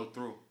that followed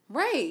through.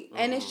 Right.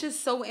 And it's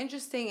just so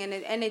interesting. And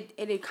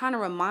it kind of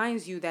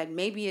reminds you that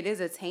maybe it is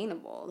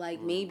attainable. Like,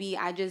 maybe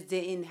I just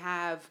didn't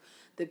have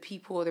the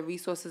people or the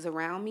resources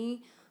around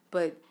me,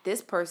 but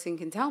this person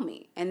can tell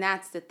me. And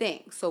that's the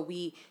thing. So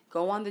we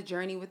go on the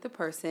journey with the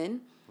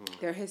person,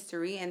 their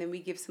history, and then we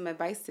give some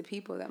advice to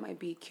people that might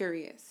be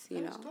curious, you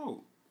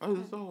know.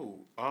 That's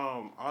dope.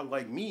 I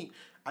like me.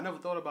 I never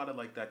thought about it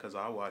like that because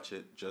I watch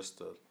it just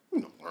to, you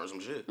know, learn some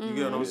shit. You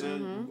get what I'm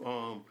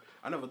saying?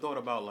 I never thought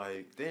about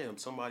like, damn,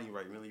 somebody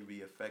might really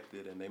be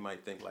affected, and they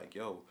might think like,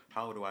 yo,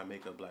 how do I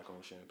make a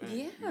Black-owned champagne?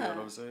 Yeah. You know what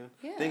I'm saying?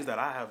 Yeah. Things that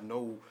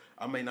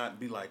I may not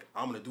be like,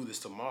 I'm gonna do this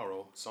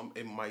tomorrow.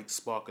 It might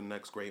spark a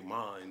next great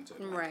mind,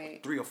 and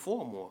like 3 or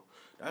 4 more.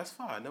 That's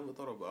fine. I never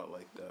thought about it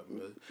like that,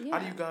 man. Yeah. How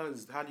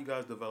do you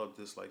guys develop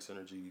this like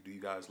synergy? Do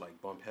you guys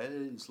like bump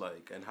heads,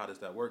 like, and how does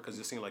that work? Because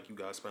it seems like you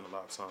guys spend a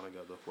lot of time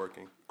together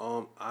working.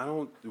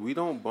 We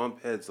don't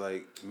bump heads.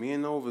 Like, me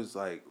and Nova's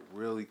like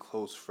really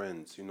close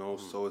friends, you know.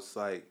 So it's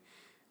like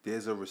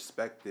there's a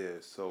respect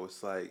there. So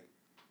it's like,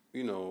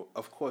 you know,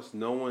 of course,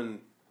 no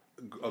one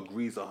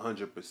agrees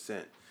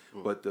 100%,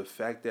 but the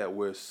fact that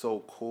we're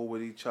so cool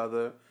with each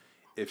other,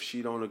 if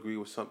she don't agree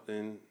with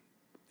something,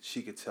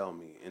 she could tell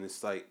me, and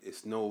it's like,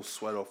 it's no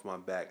sweat off my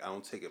back. I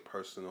don't take it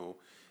personal.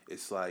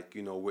 It's like,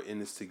 you know, we're in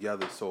this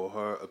together, so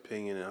her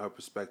opinion and her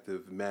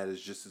perspective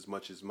matters just as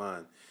much as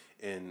mine.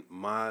 And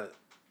my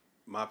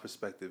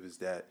perspective is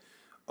that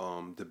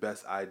the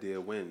best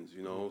idea wins,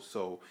 you know.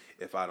 So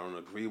if I don't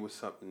agree with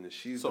something that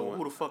she's doing,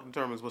 who the fuck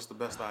determines what's the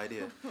best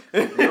idea?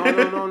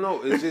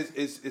 No. It's just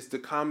it's the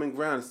common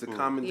ground. It's the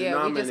common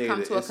denominator. We just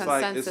come to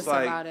a consensus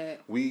about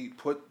it. We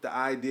put the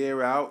idea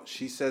out.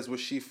 She says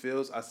what she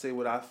feels. I say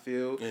what I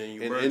feel.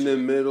 And in the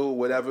middle,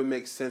 whatever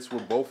makes sense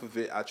with both of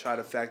it, I try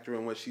to factor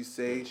in what she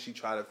says. She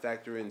try to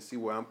factor in and see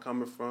where I'm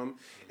coming from,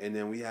 and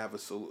then we have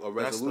a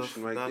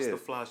resolution right there. That's the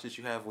flash that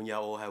you have when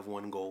y'all all have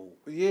one goal.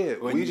 Yeah,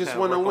 we just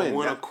want to win.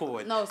 One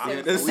accord. No, No,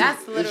 seriously,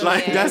 that's literally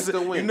like it. That's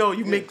the win.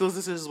 You make those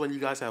decisions when you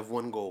guys have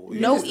one goal.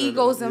 No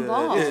egos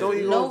involved. No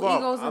egos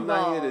involved. I'm not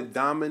involved. here to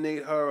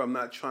dominate her. I'm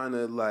not trying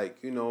to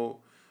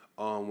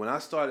when I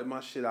started my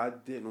shit, I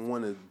didn't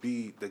want to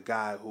be the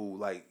guy who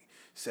like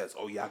says,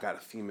 "Oh yeah, I got a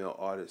female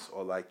artist,"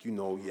 or like,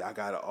 yeah, I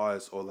got an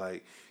artist, or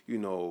like,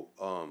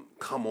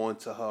 come on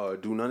to her, or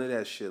do none of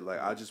that shit.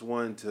 Like, I just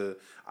wanted to.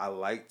 I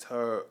liked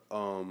her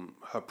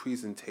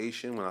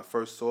presentation when I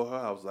first saw her.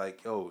 I was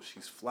like, "Yo,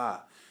 she's fly,"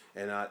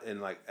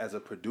 and like as a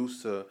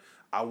producer,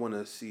 I want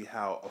to see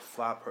how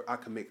I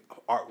can make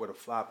art with a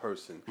fly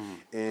person.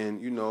 And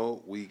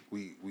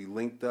we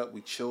linked up,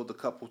 we chilled a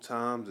couple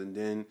times, and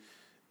then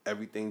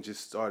everything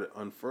just started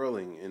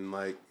unfurling, and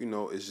like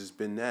it's just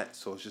been that.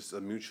 So it's just a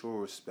mutual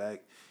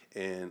respect,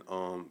 and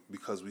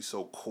because we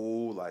so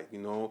cool, like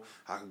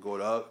I could go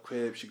to her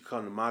crib, she could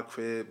come to my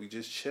crib, we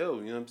just chill.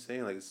 You know what I'm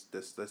saying? Like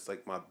that's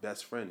like my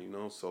best friend.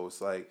 So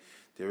it's like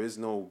there is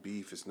no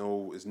beef. It's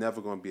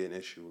never gonna be an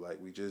issue. Like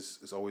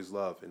it's always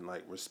love and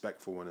like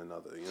respect for one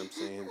another. You know what I'm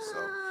saying?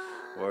 So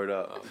word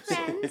up. So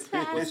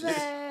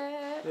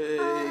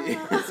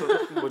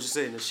what you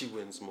saying is she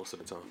wins most of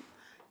the time.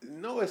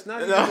 No, it's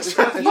not. You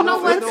know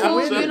what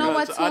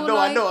too?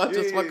 I know. I'm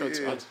just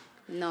fucking.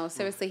 No,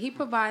 seriously, he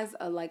provides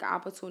a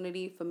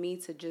opportunity for me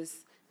to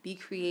just be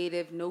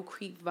creative, no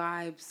creep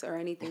vibes or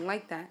anything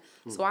like that.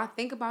 So I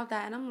think about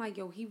that and I'm like,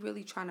 yo, he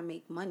really trying to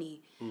make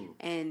money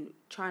and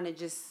trying to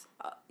just,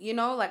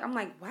 I'm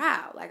like,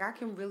 wow, like I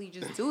can really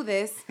just do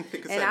this.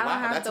 And I don't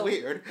have that's to.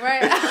 Weird.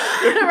 Right.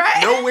 Right.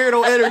 No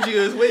weirdo energy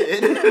is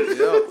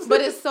weird.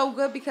 But it's so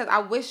good because I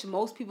wish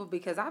most people,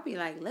 because I'd be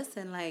like,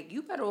 listen, like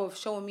you better off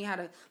showing me how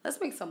to, let's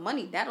make some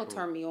money. That'll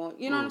turn me on.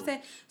 You know what I'm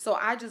saying? So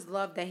I just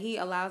love that he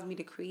allows me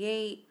to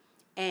create.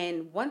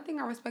 And one thing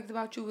I respect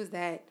about you is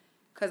that,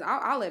 because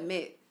I'll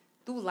admit,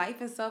 through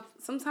life and stuff,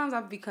 sometimes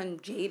I've become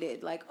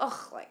jaded. Like,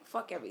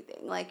 fuck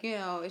everything. Like,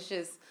 it's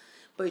just...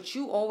 But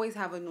you always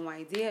have a new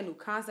idea, a new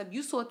concept.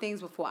 You saw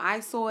things before I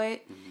saw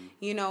it,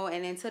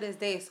 and then to this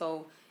day.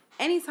 So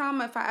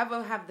anytime if I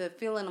ever have the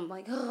feeling, I'm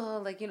like,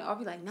 I'll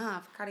be like, nah,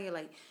 fuck out of here.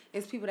 Like,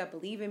 it's people that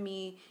believe in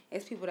me.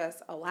 It's people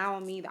that's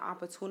allowing me the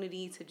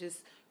opportunity to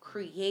just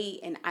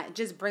create and I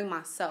just bring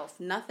myself.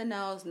 Nothing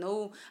else.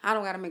 No, I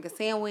don't got to make a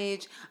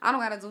sandwich. I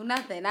don't got to do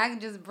nothing. I can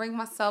just bring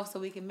myself so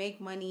we can make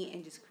money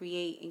and just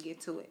create and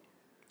get to it.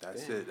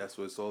 That's it. That's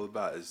what it's all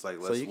about. It's like,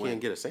 let's So you can't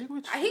get a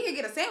sandwich? He can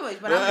get a sandwich,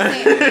 but I'm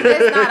saying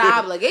it's not an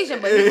obligation,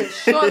 but he can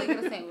surely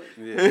get a sandwich.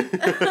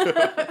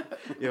 Yeah.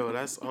 Yo,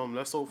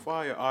 that's so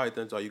fire. All right,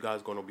 then, so are you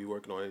guys going to be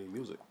working on any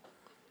music?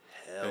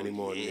 Hell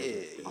anymore?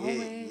 Yeah. I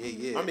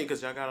mean,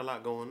 because y'all got a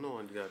lot going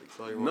on.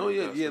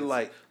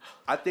 Like,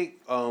 I think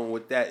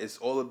with that, it's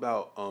all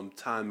about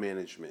time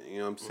management, you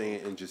know what I'm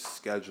saying, and just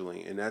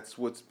scheduling. And that's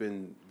what's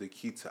been the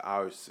key to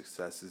our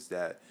success is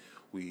that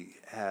we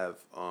have,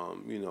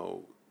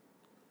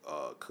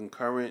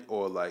 concurrent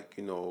or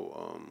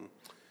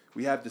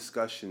we have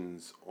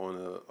discussions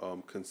on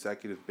a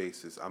consecutive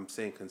basis. I'm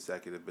saying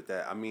consecutive, but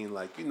that I mean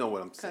like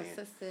what I'm saying.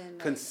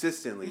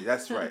 Consistently.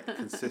 That's right.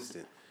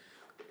 Consistent.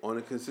 On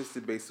a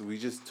consistent basis, we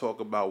just talk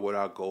about what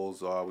our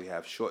goals are. We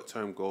have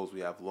short-term goals.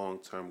 We have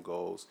long-term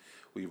goals.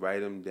 We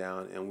write them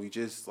down, and we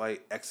just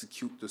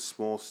execute the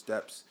small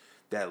steps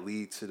that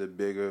lead to the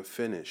bigger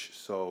finish.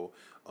 So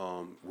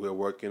we're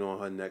working on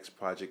her next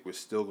project. We're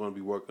still going to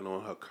be working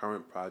on her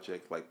current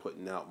project,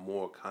 putting out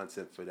more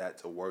content for that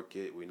to work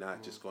it. We're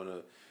not just going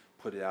to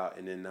put it out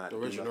and then not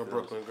Original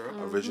Brooklyn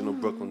Girl. Original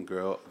Brooklyn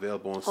Girl,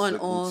 available on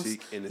Slique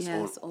Boutique, and it's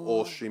on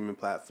all streaming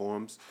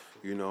platforms,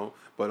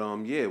 But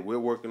we're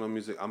working on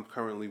music. I'm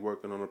currently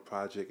working on a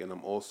project, and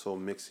I'm also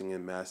mixing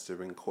and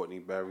mastering Courtney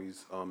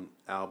Berry's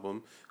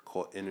album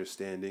called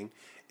Understanding.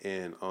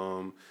 And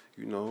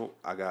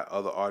I got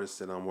other artists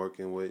that I'm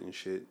working with and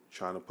shit,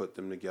 trying to put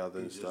them together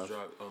and stuff. You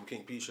just dropped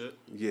King P shit?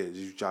 Yeah,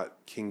 you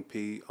dropped King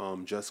P,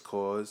 Just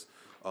Cause.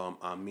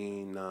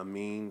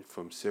 Amin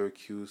from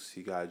Syracuse,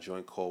 he got a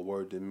joint called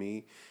Word to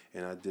Me,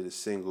 and I did a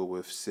single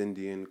with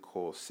Cindian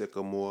called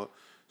Sycamore.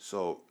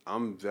 So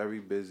I'm very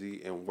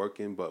busy and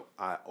working, but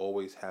I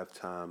always have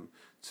time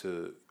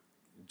to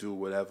do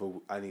whatever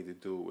I need to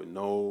do with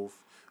Nova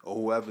or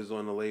whoever's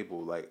on the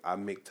label. I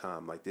make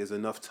time. There's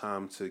enough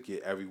time to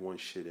get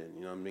everyone's shit in,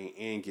 you know what I mean,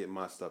 and get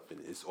my stuff in.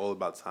 It's all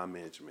about time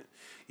management.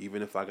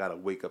 Even if I gotta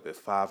wake up at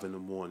 5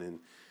 a.m,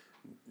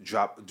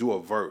 do a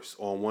verse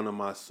on one of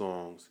my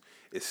songs,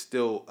 it's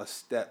still a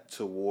step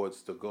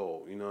towards the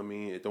goal. You know what I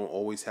mean? It don't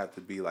always have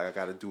to be I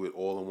got to do it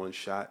all in one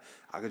shot.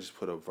 I could just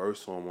put a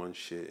verse on one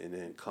shit and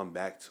then come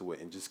back to it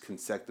and just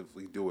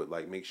consecutively do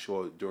it. Make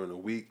sure during the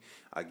week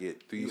I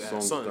get 3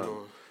 songs done.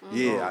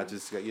 Yeah, I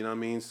just got, you know what I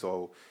mean?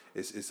 So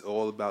it's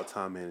all about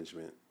time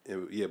management.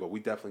 And but we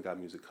definitely got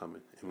music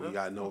coming, and we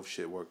got Nova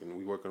shit working.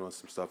 We working on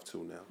some stuff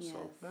too now. Yes.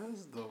 So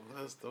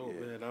that's dope,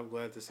 man. I'm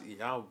glad to see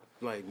y'all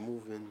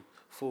moving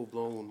full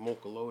blown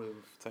mocha loaded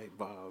type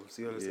vibes.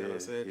 You understand what I'm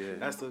saying? Yeah.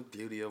 That's the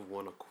beauty of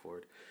one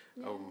accord.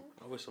 Yeah.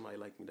 I wish somebody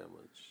liked me that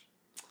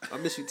much. I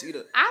miss you,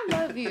 Tita. I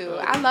love you.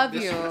 I love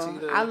you.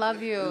 I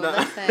love you.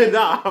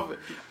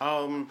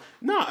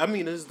 No, I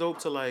mean it's dope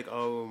to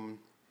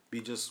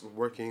be just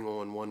working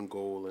on one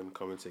goal and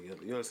coming together.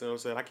 You understand what I'm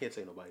saying? I can't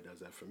say nobody does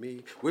that for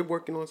me. We're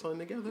working on something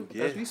together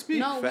as we speak.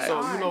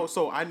 No,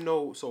 so I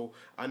know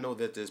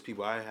that there's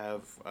people. I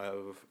have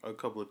a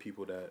couple of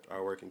people that I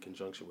work in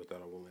conjunction with that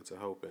are willing to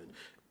help, and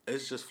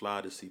it's just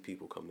fly to see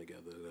people come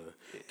together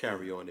to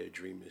carry on their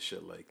dream and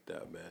shit like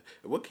that, man.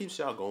 And what keeps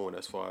y'all going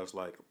as far as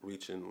like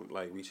reaching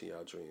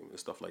y'all dream and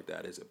stuff like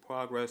that? Is it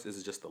progress? Is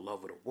it just the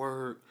love of the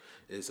work?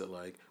 Is it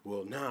like,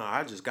 well,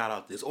 I just got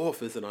out this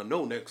office and I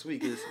know next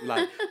week is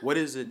like, what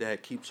is it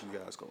that keeps you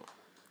guys going?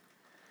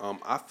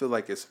 I feel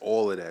like it's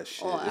all of that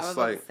shit. It's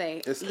like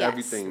it's yes.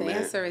 everything, man. The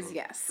answer is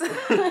yes.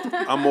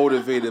 I'm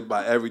motivated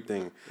by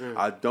everything.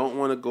 I don't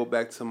want to go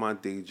back to my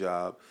day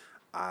job.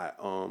 I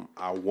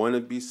want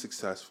to be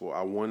successful.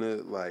 I want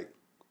to like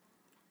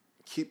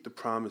keep the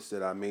promise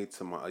that I made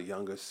to my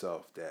younger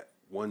self that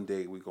one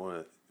day we're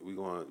gonna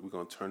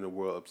turn the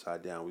world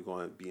upside down. We're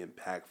gonna be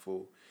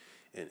impactful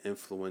and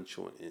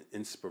influential and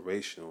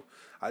inspirational.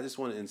 I just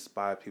want to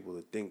inspire people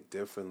to think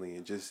differently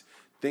and just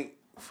think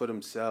for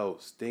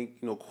themselves.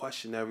 Think,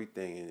 question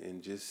everything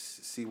and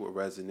just see what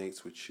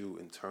resonates with you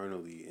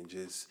internally and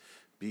just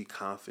be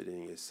confident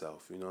in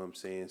yourself. You know what I'm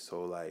saying?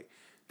 So like.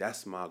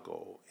 That's my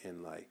goal,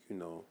 and like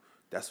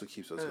that's what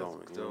keeps us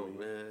going. You know what I mean?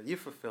 Man, you're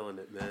fulfilling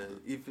it, man.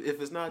 If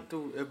it's not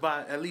through,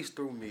 at least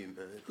through me,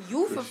 man.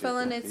 You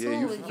fulfilling it too. Yeah,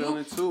 you fulfilling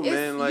it too,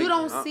 man. Like you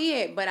don't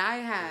see it, but I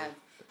have.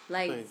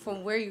 Like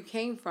from where you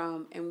came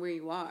from and where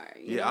you are.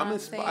 You know I'm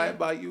inspired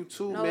by you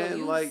too, man.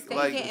 You like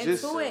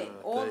just into it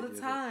all the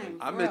time.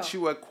 I met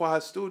you at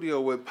Quad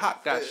Studio where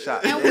Pop got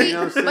shot. And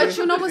but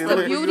you know what's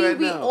the beauty?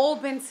 We all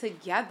been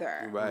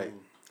together. Right.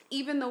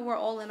 Even though we're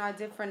all in our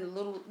different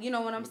little, you know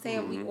what I'm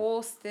saying? We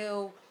all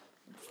still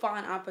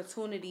find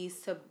opportunities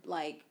to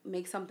like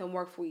make something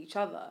work for each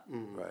other.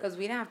 Because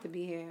we didn't have to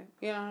be here.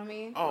 You know what I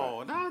mean?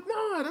 Oh,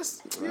 no,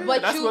 that's. Yeah,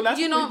 but that's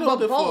but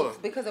both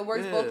for. because it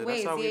works both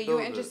ways. Yeah,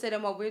 you're interested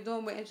in what we're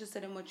doing. We're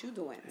interested in what you're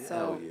doing.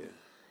 So. Yeah.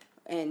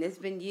 And it's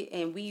been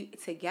and we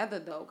together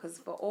though, because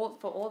for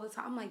all the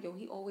time, I'm like, yo,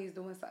 he always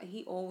doing something.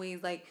 He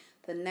always like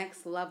the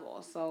next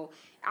level. So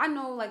I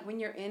know like when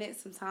you're in it,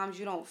 sometimes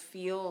you don't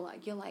feel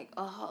like you're like,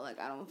 oh, like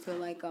I don't feel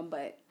like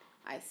but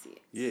I see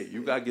it. Yeah,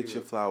 you gotta get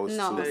your flowers too,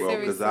 bro.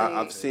 Because seriously.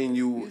 I've seen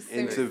you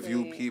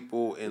interview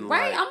people and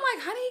right. like, I'm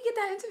like, how do you get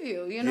that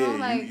interview? You know,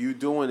 like you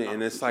doing it,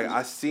 and it's like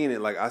I seen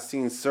it. Like I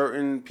seen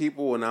certain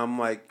people, and I'm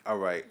like, all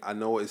right, I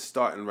know it's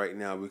starting right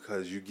now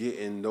because you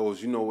getting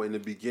those. In the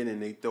beginning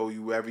they throw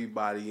you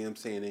everybody. You know what I'm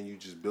saying, and you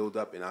just build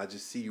up, and I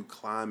just see you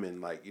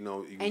climbing, like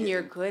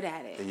you're good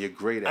at it, and you're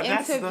great at it.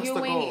 That's the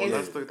Interviewing goal. is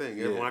That's the thing.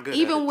 Yeah.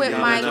 Even with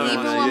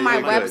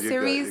my web good,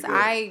 series, you're good.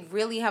 I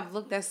really have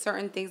looked at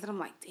certain things, and I'm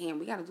like, damn,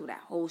 we got to do that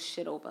whole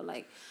shit over.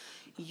 Like,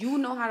 you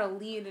know how to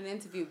lead an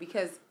interview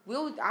because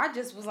I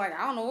just was like,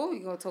 I don't know what we're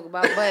gonna talk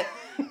about, but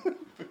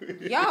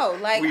yo,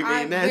 like we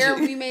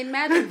made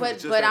magic. But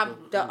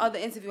the other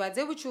interview I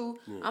did with you,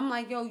 I'm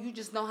like, yo, you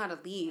just know how to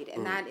lead,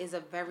 and that is a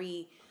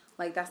very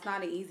that's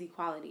not an easy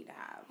quality to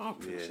have. I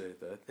appreciate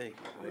that. Thank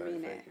you.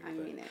 I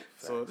mean it.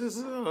 So this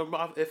is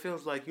it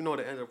feels like the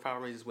end of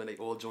Power Rangers when they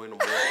all join the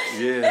war.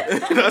 Yeah,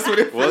 that's what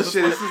it feels. Well,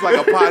 shit, this is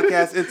like a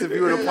podcast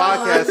interview and a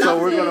podcast,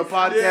 so we're gonna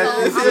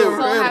podcast this too.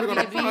 I'm so happy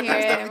to be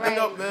here. Right.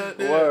 Up, man.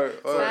 Word.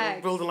 So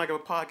building like a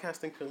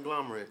podcasting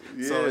conglomerate.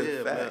 Yeah, so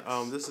yeah, facts.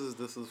 man. This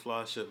is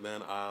fly shit,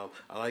 man. I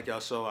like y'all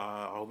show.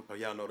 I hope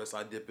y'all notice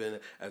I dip in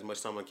as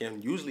much time I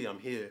can. Usually I'm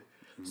here.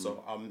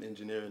 So I'm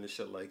engineering and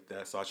shit like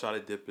that. So I try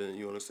to dip in,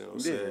 you understand what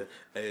I'm saying?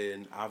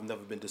 And I've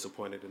never been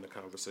disappointed in the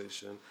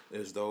conversation.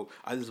 It's dope.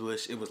 I just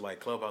wish it was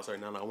like Clubhouse right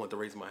now and I want to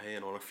raise my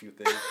hand on a few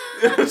things.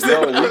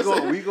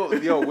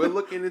 We're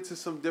looking into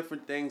some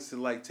different things to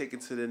like take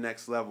it to the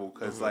next level.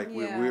 Cause like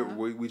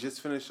we just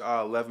finished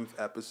our 11th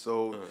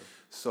episode.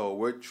 So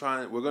we're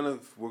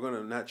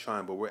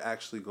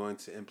actually going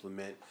to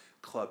implement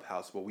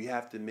Clubhouse, but we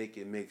have to make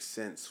it make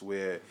sense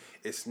where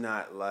it's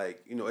not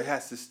like, it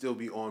has to still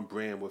be on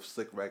brand with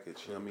Slique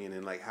Records, you know what I mean,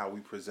 and like how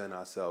we present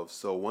ourselves.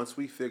 So once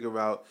we figure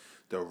out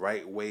the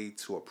right way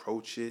to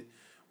approach it,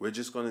 we're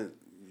just gonna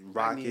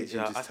rock it and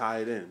just tie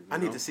it in. I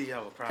need to see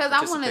y'all because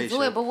I want to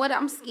do it, but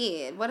I'm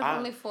scared. What if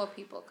only 4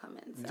 people come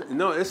in? So?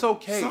 No, it's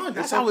okay. Son,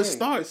 that's how it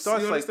starts. It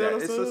starts like that.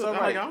 It's all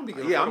right. I'm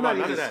not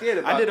even scared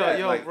about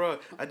that. Bro,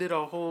 I did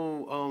a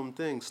whole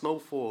thing,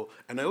 Snowfall,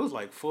 and it was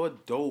like 4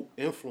 dope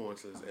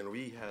influences, and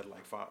we had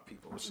like 5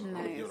 people. So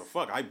nice.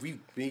 We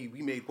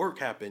made work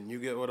happen. You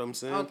get what I'm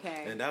saying?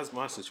 Okay. And that's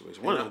my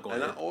situation.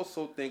 And I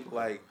also think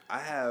like I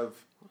have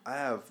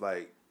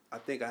like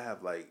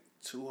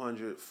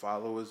 200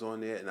 followers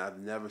on there, and I've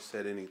never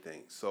said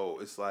anything. So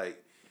it's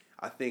like,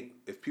 I think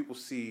if people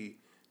see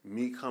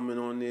me coming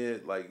on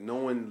there, like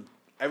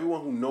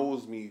everyone who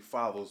knows me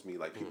follows me.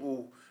 Like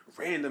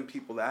random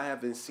people that I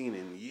haven't seen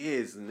in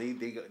years, and they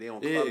on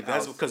Clubhouse. Yeah,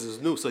 that's because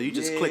it's new. So you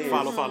just click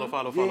follow.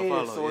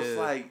 So it's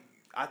like,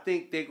 I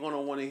think they're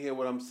gonna want to hear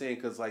what I'm saying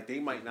because like they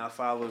might not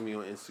follow me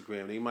on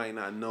Instagram, they might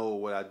not know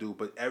what I do,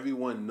 but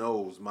everyone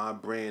knows my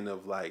brand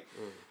of like.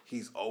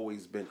 he's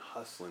always been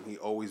hustling. He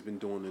always been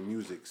doing the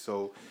music.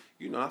 So,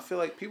 you know, I feel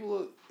like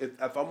people,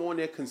 if I'm on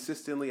there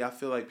consistently, I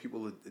feel like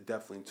people are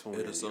definitely tuning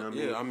in. You know what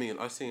yeah, I mean,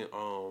 I seen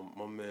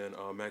my man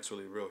Max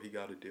Really Real. He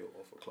got a deal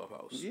off of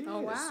Clubhouse. Yeah.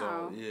 Oh wow.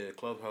 So yeah,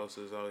 Clubhouse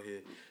is out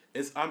here.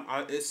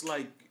 It's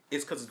like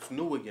it's because it's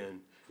new again.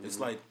 It's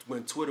like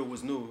when Twitter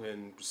was new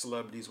and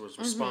celebrities was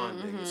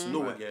responding. It's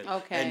new again.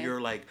 Okay. And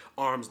you're like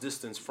arm's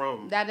distance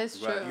from. That is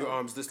true. Right. You're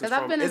arm's distance Because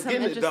from. I've been in some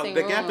interesting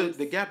rooms.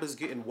 The gap is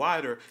getting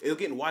wider. It's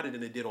getting wider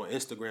than it did on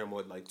Instagram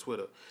or like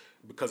Twitter.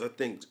 Because I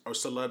think our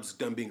celebs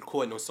done being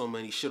caught on so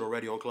many shit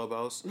already on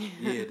Clubhouse.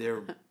 Yeah,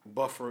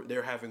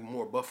 they're having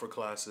more buffer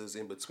classes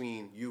in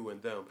between you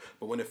and them.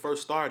 But when it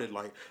first started,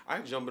 like I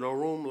jump in a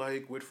room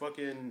like with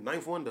fucking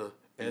Ninth Wonder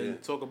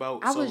and talk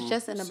about. I was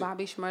just in a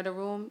Bobby Shmurda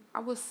room. I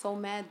was so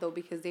mad though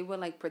because they were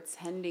like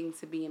pretending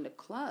to be in the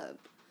club.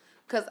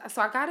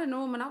 So I got in the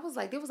room and I was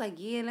like, they was like,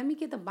 yeah, let me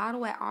get the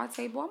bottle at our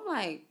table. I'm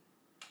like,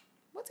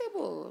 what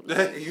table?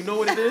 You know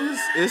what it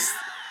is?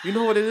 You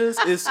know what it is?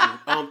 It's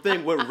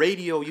thing what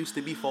radio used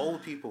to be for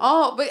old people.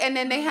 Oh, and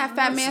then they had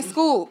Fat Man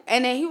Scoop,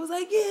 and then he was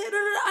like, yeah, and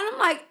I'm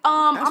like,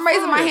 I'm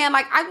raising my hand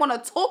like I want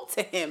to talk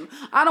to him.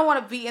 I don't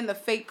want to be in the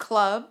fake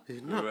club.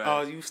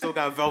 No, you still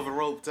got velvet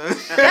rope. Hey,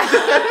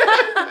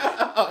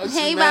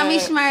 Bobby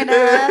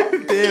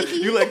Shmurda. Damn,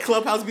 you let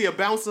Clubhouse be a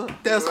bouncer?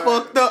 That's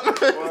fucked up.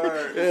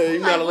 Yeah, you're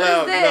not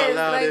allowed. You're not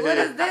allowed. Like, what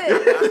is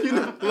this? You're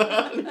not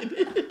allowed.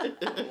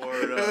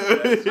 Word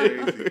up, that's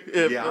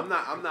crazy. Yeah,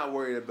 I'm not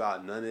worried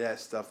about none of that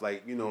stuff.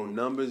 Like, you know,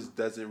 numbers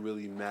doesn't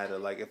really matter.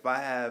 Like if I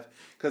have,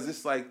 because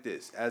it's like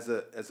this, as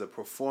a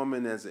performer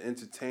and as an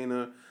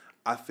entertainer,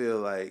 I feel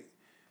like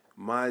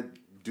my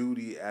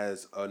duty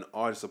as an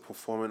artist, a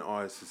performing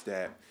artist, is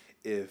that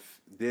if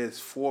there's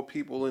 4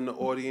 people in the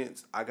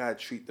audience, I gotta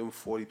treat them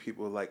 40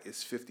 people like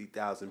it's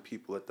 50,000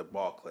 people at the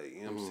Barclay.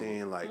 You know what I'm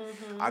saying? Like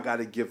I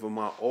gotta give them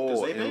my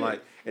all,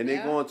 and they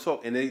go and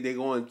talk, and they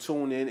go and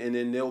tune in, and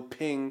then they'll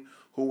ping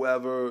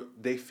whoever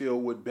they feel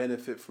would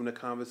benefit from the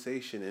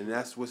conversation, and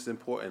that's what's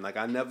important. Like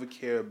I never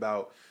care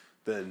about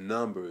the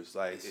numbers.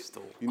 Like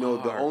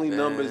the only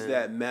numbers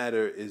that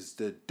matter is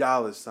the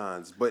dollar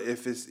signs. But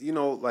if it's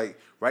like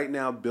right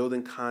now,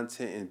 building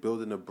content and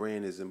building a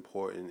brand is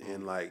important,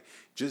 and like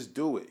just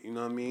do it. You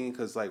know what I mean?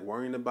 Because like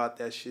worrying about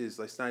that shit is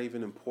like it's not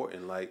even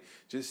important. Like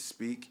just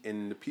speak,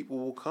 and the people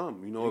will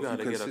come. You know, if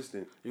you're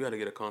consistent. You got to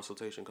get a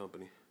consultation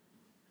company.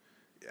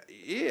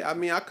 Yeah, I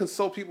mean, I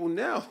consult people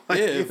now. Like,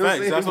 yeah, in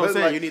fact, that's what I'm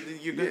saying.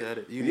 Like, you're good at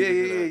it.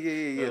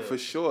 Yeah, for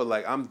sure.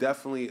 Like, I'm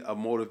definitely a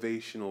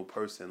motivational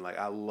person. Like,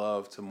 I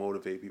love to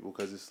motivate people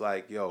because it's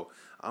like, yo,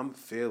 I'm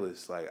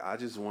fearless. Like, I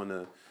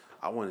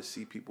want to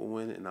see people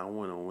win, and I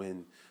want to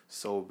win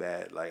so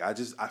bad. Like, I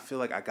feel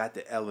like I got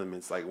the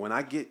elements. Like, when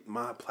I get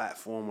my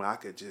platform where I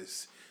could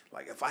just,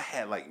 like, if I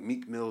had, like,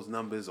 Meek Mill's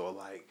numbers or,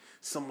 like,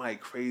 some,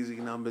 like, crazy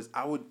numbers,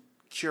 I would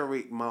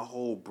curate my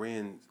whole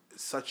brand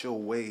such a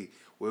way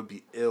would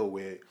be ill,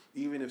 where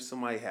even if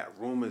somebody had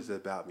rumors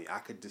about me, I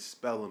could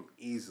dispel them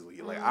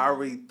easily. Like, I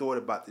already thought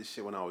about this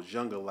shit when I was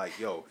younger. Like,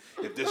 yo,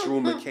 if this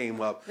rumor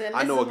came up,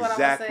 I know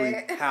exactly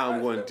how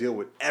I'm going to deal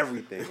with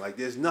everything. Like,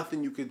 there's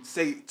nothing you could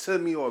say to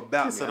me or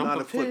about me. I'm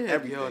not flip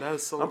everything. Yo,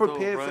 that's so I'm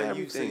prepared dope, for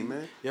everything,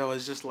 man. Yo,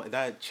 it's just like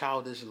that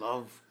childish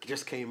love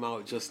just came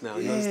out just now.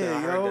 You understand? I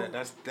heard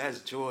that.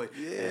 That's joy.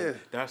 Yeah. And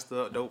that's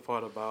the dope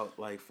part about,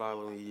 like,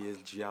 following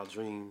your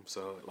dream.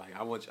 So,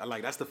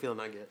 like, that's the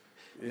feeling I get.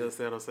 You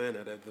understand what I'm saying?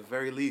 That at the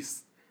very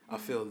least, I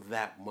feel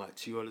that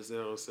much. You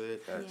understand what I'm saying?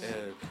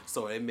 And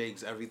so it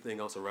makes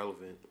everything else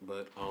irrelevant.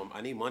 But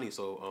I need money,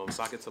 so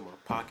sock it to my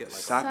pocket like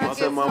sock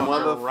it to my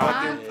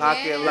motherfucking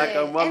pocket like a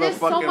motherfucking rocket. And there's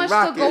so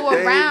much to go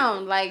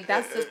around. Like,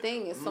 that's the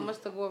thing. It's so much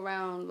to go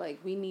around. Like,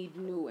 we need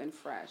new and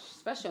fresh,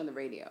 especially on the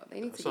radio. They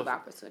need to give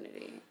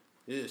opportunity.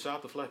 Yeah, shout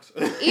out to Flex.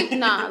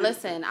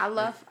 Listen,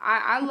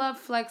 I love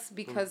Flex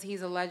because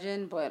he's a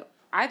legend, but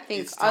I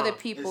think other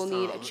people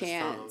need a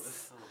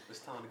chance. It's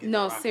time to get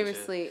no,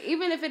 seriously.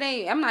 Even if it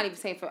ain't, I'm not even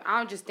saying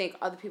I just think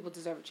other people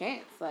deserve a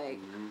chance. Like,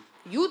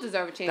 you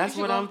deserve a chance. That's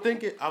what I'm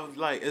thinking. I was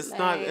like, it's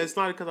not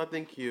because I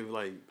think you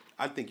like.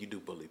 I think you do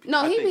bully people.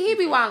 No, he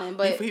be wilding,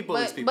 but he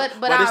bullies people.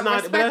 But it's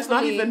not. But that's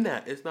not even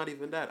that. It's not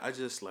even that. I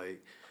just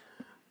like.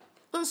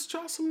 Let's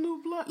try some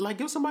new blood. Like,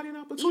 give somebody an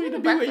opportunity to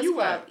be where you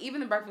at.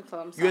 Even the Breakfast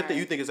Club. I'm sorry.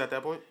 You think it's at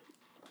that point?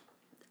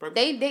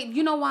 They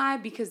you know why?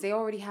 Because they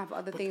already have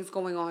other things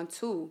going on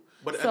too.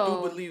 But I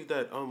do believe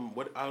that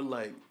what I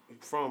like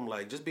from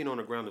like just being on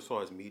the ground as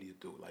far as media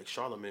do, like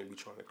Charlamagne be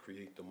trying to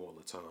create them all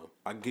the time.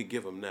 I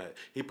give him that.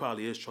 He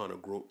probably is trying to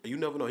groom. You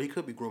never know. He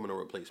could be grooming a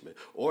replacement,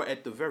 or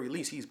at the very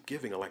least, he's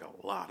giving like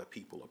a lot of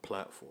people a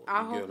platform.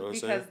 I hope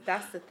because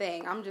that's the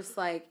thing. I'm just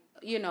like.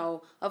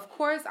 Of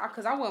course,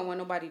 because I wouldn't want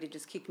nobody to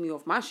just kick me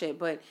off my shit.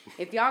 But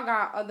if y'all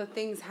got other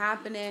things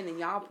happening and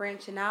y'all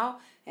branching out,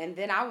 and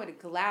then I would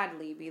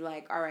gladly be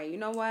like, all right, you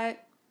know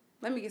what?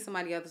 Let me get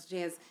somebody else's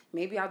chance.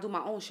 Maybe I'll do my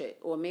own shit.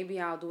 Or maybe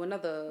I'll do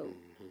another,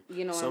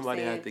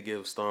 Somebody had to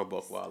give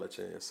Starbuck Wild a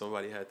chance.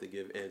 Somebody had to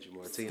give Andrew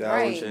Martinez a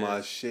chance. That was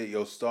my shit.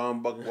 Yo,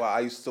 Starbuck Wild,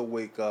 I used to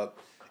wake up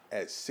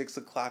at 6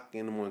 o'clock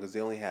in the morning because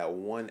they only had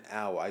 1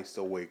 hour. I used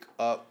to wake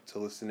up to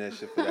listen to that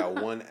shit for that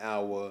 1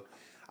 hour.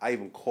 I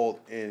even called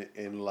in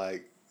and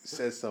like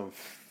said some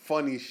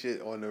funny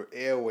shit on the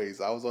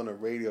airways. I was on the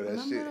radio.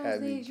 That shit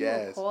had me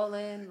gassed.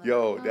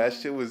 Yo, that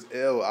shit was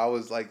ill. I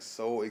was like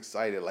so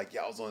excited. Like,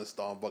 I was on the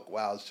Star and Buck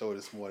Wild show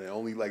this morning.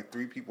 Only like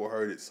 3 people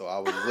heard it, so I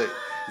was lit.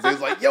 They was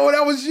like, yo,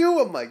 that was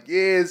you? I'm like,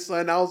 yeah,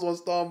 son, I was on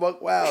Star and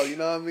Buck Wild. You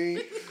know what I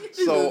mean?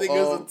 So,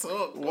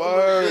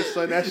 word,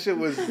 son, that shit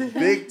was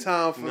big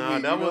time for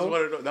me. That was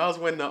one of the, that was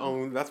when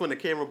that's when the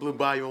camera blew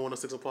by you on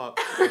 106 Park.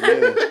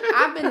 Yeah.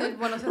 I've been to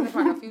 106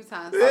 Park a few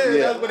times.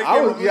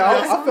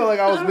 I felt like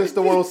I was Mr.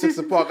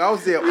 106 Park. I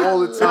was there all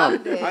the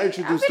time. I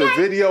introduced the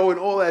video and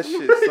all that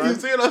shit, son. You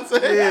see what I'm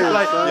saying? Yeah,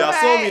 like, y'all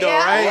saw me though,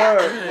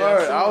 right?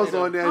 Word. I was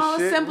on that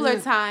shit. Simpler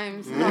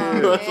times.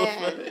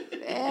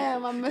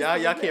 Damn, I missed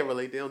y'all can't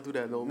relate. They don't do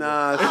that no more.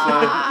 Nah,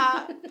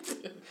 son.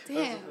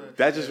 Damn.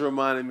 That just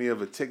reminded me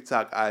of a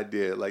TikTok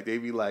idea. Like, they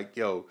be like,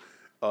 yo,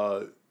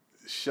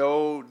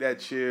 show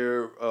that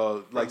you're,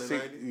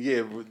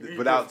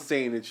 without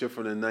saying that you're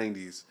from the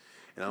 90s.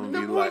 And I'm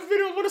gonna be like,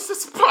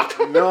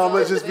 no, I'm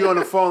gonna just be on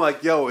the phone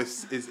like, yo,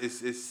 it's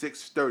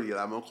 6:30.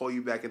 I'm gonna call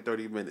you back in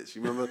 30 minutes.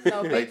 You remember?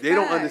 Like, they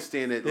don't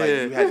understand that. Like,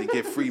 you had to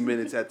get free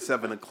minutes at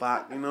 7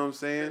 o'clock. You know what I'm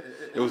saying?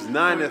 It was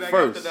 9 at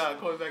first.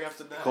 Call me back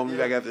after 9. Call me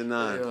back after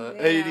 9.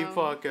 AD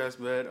podcast,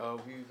 man.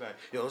 We back.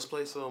 Yo, let's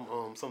play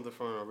something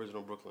from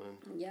original Brooklyn.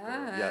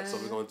 Yeah. So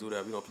we're gonna do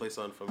that. We're gonna play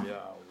something from your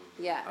album.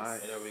 Yes. All right.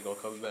 And then we're gonna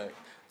come back.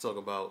 Talk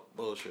about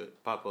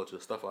bullshit, pop culture,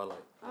 stuff I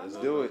like. Let's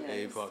do it.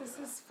 This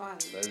is fun.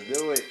 Let's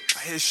do it. I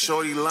hit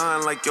shorty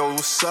line like, yo,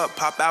 what's up?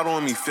 Pop out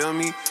on me, feel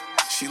me?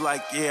 She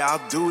like, yeah,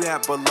 I'll do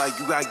that, but like,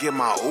 you gotta get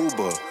my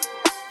Uber.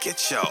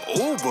 Get your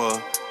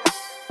Uber?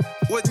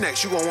 What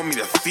next? You gonna want me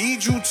to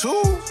feed you too?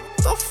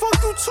 What the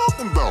fuck you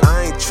talking about?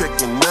 I ain't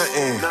tricking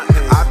nothing.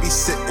 I be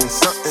sitting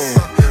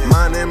something.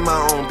 Minding my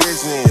own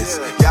business.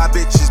 Y'all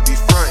bitches be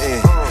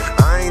frontin'.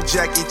 I ain't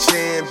Jackie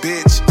Chan,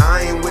 bitch.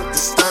 I ain't with the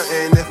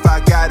stuntin'. If I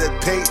gotta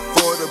pay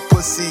for the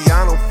pussy,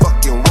 I don't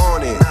fucking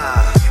want it.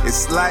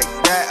 It's like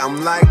that,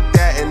 I'm like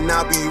that, and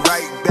I'll be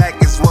right back.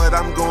 It's what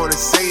I'm gonna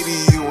say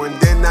to you, and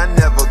then I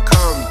never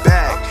come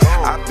back.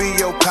 I be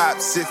your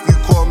pops if you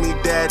call me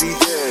daddy,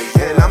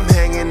 and I'm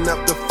hanging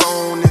up the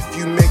phone if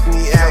you make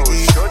me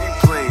aggy.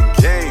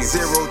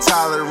 Zero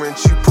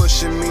tolerance, you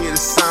pushing me to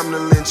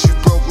somnolence. You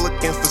broke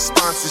looking for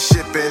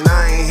sponsorship, and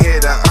I ain't here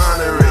to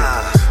honor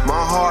it.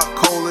 My heart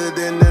colder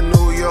than the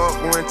New York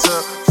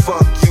winter.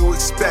 Fuck you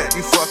expect,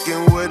 you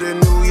fucking with a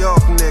New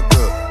York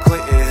nigga.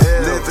 Clinton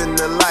Hill, living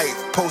the life,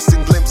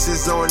 posting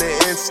glimpses on the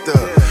Insta.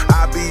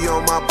 I be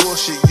on my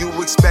bullshit, you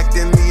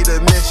expecting me to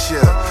miss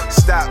ya.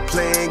 Stop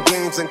playing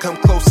games and come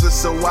closer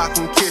so I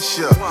can kiss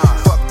ya.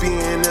 Fuck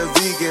being a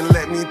vegan,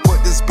 let me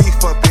put this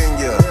beef up in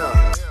ya.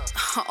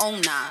 Oh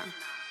nah.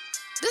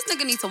 This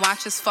nigga needs to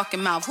watch his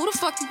fucking mouth. Who the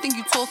fuck you think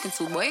you talking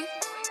to, boy?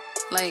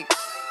 Like,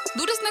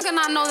 do this nigga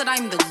not know that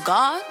I'm the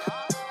god?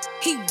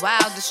 He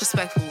wild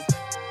disrespectful.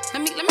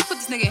 Let me put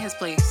this nigga in his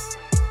place.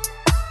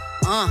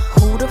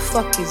 Who the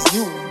fuck is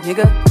you,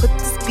 nigga? Put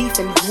this beef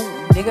in who,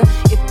 nigga?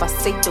 If I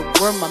say the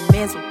word, my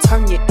mans will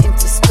turn you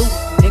into stew,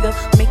 nigga.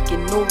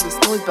 Making all this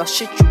noise about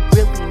shit you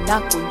really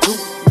not gon' do,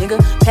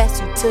 nigga. Pass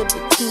you to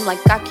the team like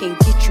I can't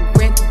get you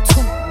ran through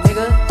too,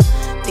 nigga.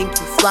 Think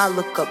you fly,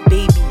 look up,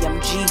 baby, I'm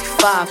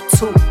G5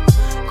 too.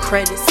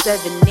 Credit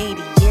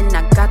 780, and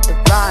I got the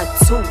ride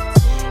too.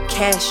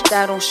 Cashed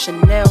out on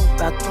Chanel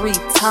about 3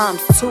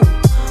 times too.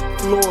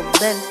 Floor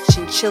length,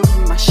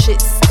 chinchilli, my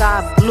shit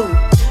sky blue.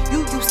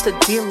 You used to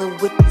dealing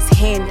with these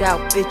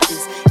handout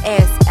bitches.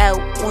 Ass out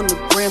on the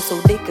gram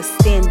so they could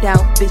stand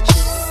out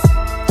bitches.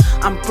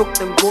 I'm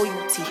Brooklyn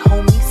royalty,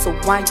 homie, so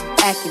why you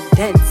acting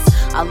dense?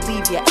 I'll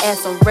leave your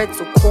ass on red,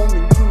 so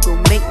calling you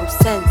don't make no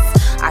sense.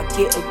 I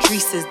get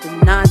Adreeses, the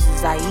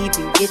Nanses, I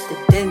even get the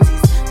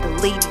Denzies. The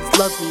ladies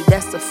love me,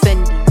 that's a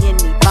Fendi, and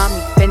they buy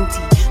me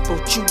Fenty.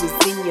 Thought you was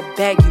in your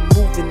bag, you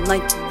moving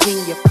like you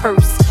in your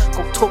purse.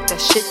 Go talk that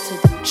shit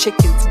to them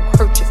chickens who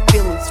hurt your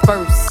feelings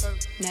first.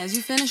 Now, is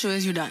you finished or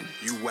is you done?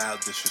 You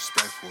wild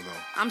disrespectful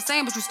though. I'm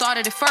saying, but you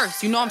started it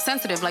first. You know I'm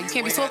sensitive. Like, you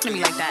can't be talking to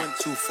me like that. You went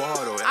too far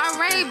though. All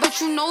right, but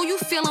you know you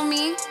feeling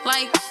me.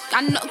 Like,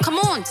 I know. Come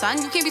on,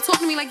 son. You can't be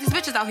talking to me like these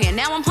bitches out here.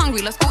 Now I'm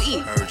hungry. Let's go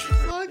eat. I heard you.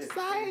 So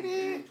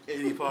excited.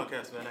 AD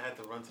podcast, man. I had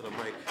to run to the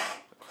mic.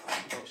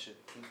 Oh shit.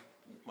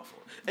 My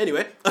fault.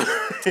 Anyway.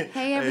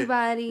 Hey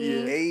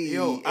everybody.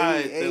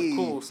 Hey,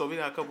 cool. So we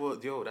got a couple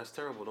of, that's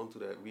terrible. Don't do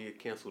that. We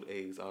canceled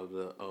A's out of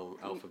the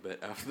alphabet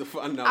after the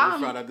found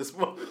out this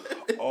morning.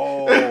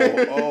 Y'all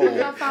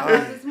found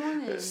out this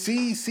morning.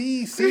 C.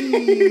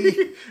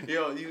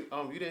 Yo, you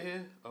didn't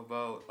hear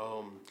about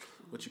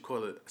what you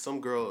call it? Some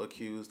girl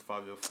accused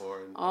Fivio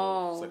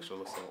of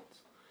sexual assault.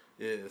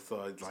 Yeah,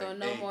 so it's like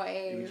no more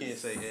A's. You can't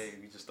say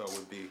A. You just start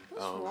with B.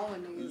 What's wrong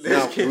with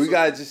niggas? Now, we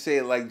gotta just say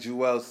it like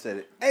Joel said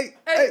it. Hey.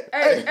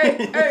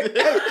 We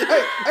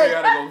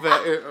gotta go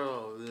back.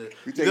 Oh, yeah.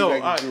 We take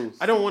it back to Jules.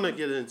 I don't want to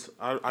get into.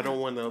 I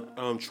don't want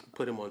to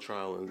put him on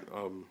trial and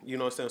you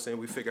know what I'm saying.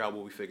 We figure out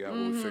what we figure out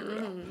when we figure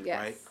it out. Yes.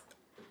 Right.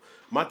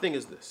 My thing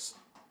is this.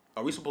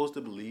 Are we supposed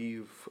to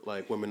believe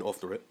like women off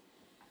the rip?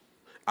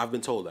 I've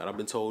been told that. I've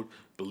been told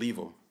believe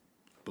them.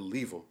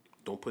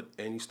 Don't put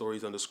any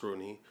stories under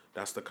scrutiny.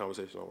 That's the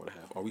conversation I want to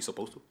have. Are we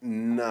supposed to?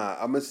 Nah,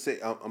 I'm gonna say.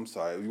 I'm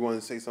sorry. You want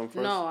to say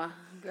something first? No,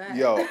 go ahead.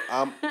 Yo,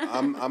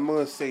 I'm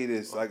gonna say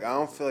this. Like, I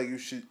don't feel like you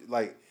should.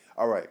 Like,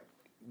 all right.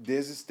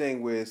 There's this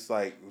thing where it's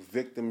like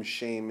victim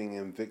shaming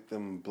and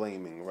victim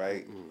blaming,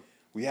 right? Mm-hmm.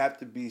 We have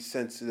to be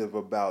sensitive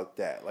about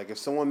that. Like, if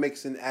someone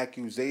makes an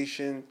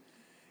accusation,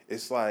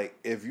 it's like,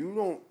 if you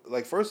don't,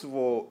 like, first of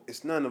all,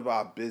 it's none of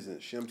our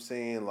business. You know what I'm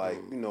saying? Like,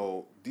 you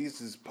know,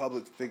 these is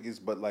public figures,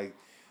 but like,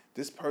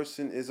 this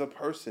person is a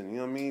person, you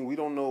know what I mean? We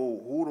don't know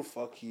who the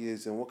fuck he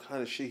is and what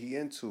kind of shit he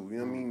into, you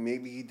know what I mean?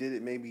 Maybe he did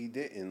it, maybe he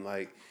didn't.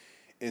 Like,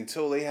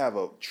 until they have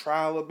a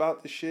trial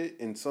about the shit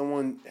and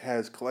someone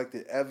has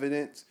collected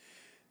evidence,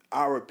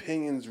 our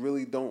opinions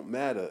really don't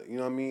matter, you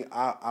know what I mean?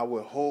 I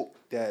would hope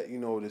that, you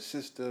know, the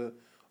sister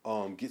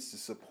gets the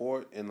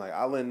support, and like,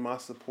 I lend my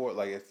support.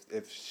 Like,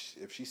 if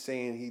she's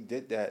saying he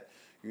did that,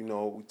 you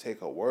know, we take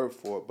her word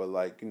for it. But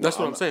like, you know, that's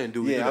what I'm saying,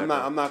 dude. Yeah,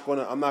 I'm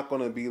not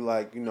gonna be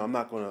like, you know, I'm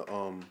not gonna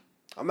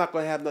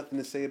have nothing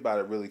to say about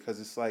it really, because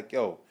it's like,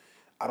 yo,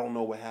 I don't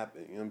know what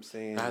happened. You know what I'm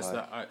saying? That's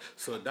like,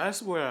 so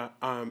that's where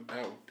I'm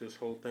at with this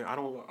whole thing. I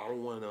don't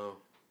want to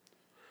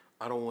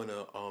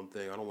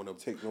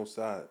take no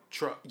side.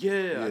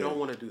 I don't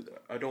want to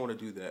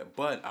do that.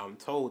 But I'm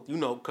told, you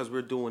know, because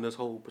we're doing this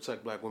whole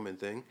protect black women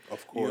thing.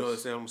 Of course. You know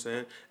what I'm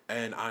saying?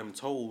 And I'm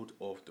told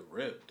off the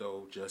rip,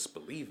 though, just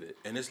believe it.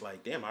 And it's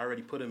like, damn, I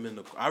already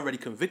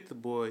convicted the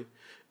boy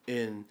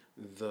in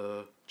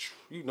the,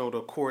 you know, the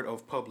court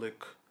of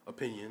public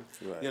opinion.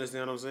 Right. You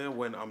understand what I'm saying?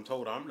 When I'm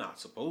told I'm not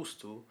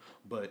supposed to,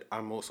 but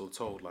I'm also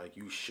told, like,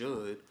 you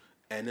should.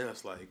 And then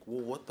it's like,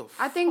 well, what the fuck?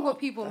 I think what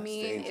people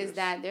mean is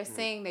that they're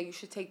saying that you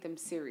should take them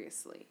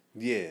seriously.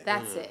 Yeah.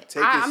 That's it.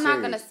 I'm not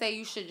going to say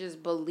you should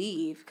just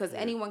believe, because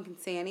anyone can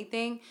say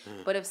anything.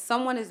 But if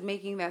someone is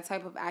making that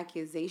type of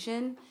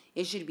accusation,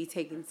 it should be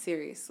taken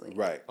seriously.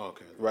 Right.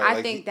 Okay. Right.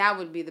 I think that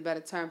would be the better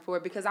term for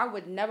it, because I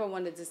would never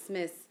want to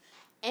dismiss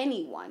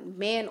anyone,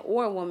 man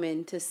or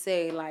woman, to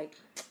say, like,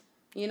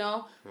 you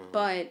know,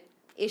 but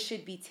it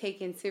should be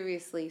taken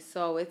seriously.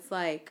 So it's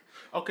like,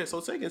 okay, so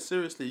taken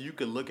seriously, you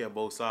can look at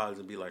both sides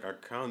and be like, I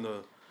kind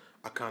of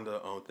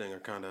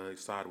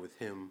side with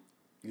him,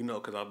 you know,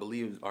 because I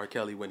believe R.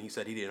 Kelly when he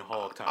said he didn't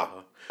hog tie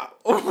her.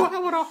 Why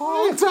would I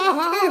hog tie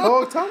her?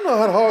 Hog tie? I'm not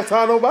how to hog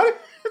tie nobody.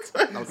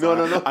 No.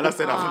 I don't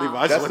say that funny, but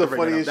I That's just the want to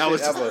bring it up. funniest That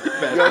was shit just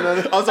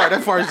ever. bad. I'm sorry,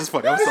 that part is just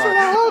funny. I'm sorry.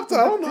 I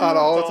don't know how to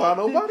hog tie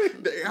nobody.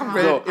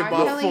 R.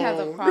 Kelly has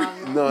a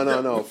problem.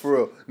 No, for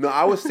real. No,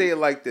 I would say it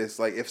like this.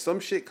 Like, if some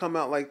shit come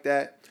out like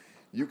that,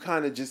 you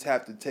kind of just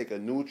have to take a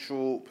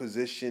neutral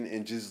position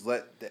and just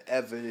let the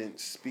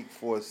evidence speak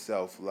for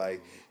itself.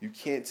 Like, you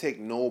can't take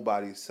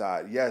nobody's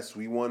side. Yes,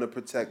 we want to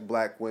protect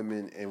black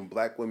women, and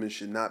black women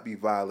should not be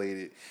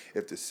violated.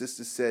 If the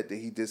sister said that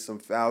he did some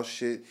foul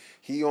shit,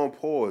 he on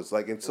pause.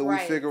 Like, until we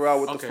figure out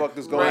what the fuck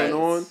is going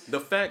on. The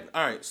fact,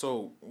 all right,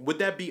 so would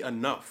that be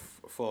enough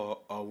for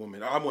a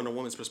woman? I want a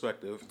woman's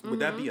perspective.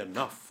 Would that be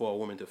enough for a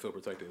woman to feel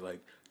protected?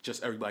 Like,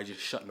 just everybody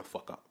just shutting the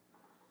fuck up?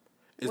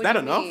 Is that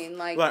enough?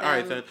 Like, all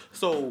right, then.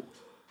 So,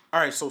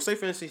 say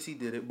for instance he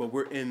did it, but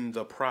we're in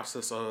the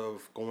process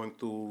of going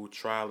through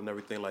trial and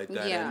everything like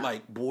that. Yeah. And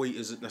like, boy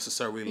isn't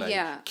necessarily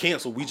like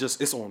canceled.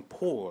 It's on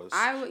pause.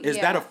 Is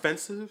that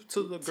offensive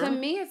to the girl? To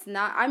me, it's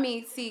not. I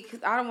mean, see,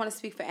 because I don't want to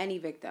speak for any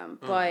victim,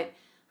 but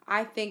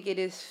I think it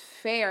is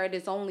fair. It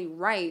is only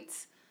right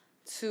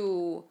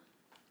to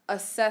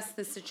assess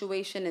the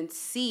situation and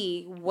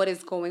see what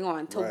is going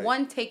on. To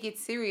one, take it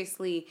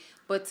seriously,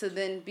 but to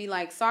then be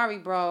like, sorry,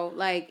 bro.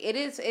 Like,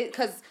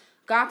 because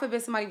God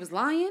forbid somebody was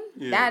lying.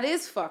 Yeah. That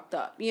is fucked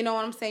up. You know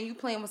what I'm saying? You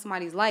playing with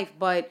somebody's life,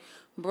 but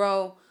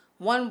bro,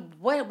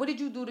 what did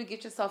you do to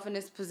get yourself in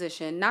this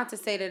position? Not to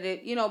say that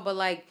it, you know, but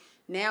like,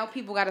 now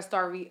people got to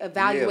start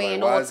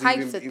evaluating all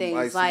types of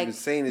things. Like,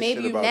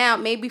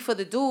 maybe for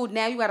the dude,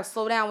 now you got to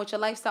slow down with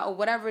your lifestyle or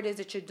whatever it is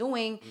that you're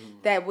doing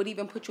that would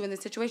even put you in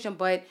this situation.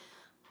 But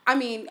I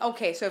mean,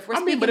 okay, so if we're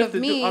speaking of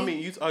me...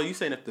 are you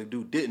saying if the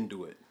dude didn't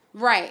do it?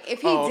 Right.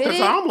 If he did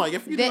it... I'm like,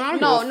 if you didn't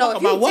do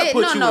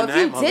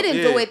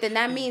it, then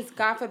that means,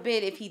 God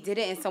forbid, if he did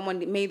it and someone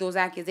made those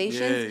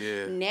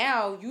accusations,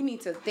 now you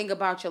need to think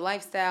about your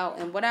lifestyle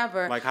and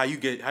whatever. Like how you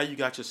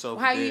got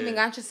yourself How you even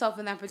got yourself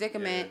in that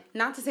predicament. Yeah.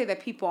 Not to say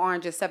that people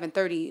aren't just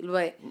 730,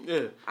 but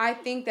I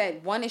think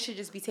that, one, it should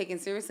just be taken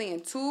seriously,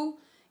 and two,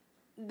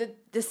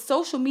 the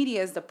social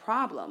media is the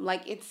problem.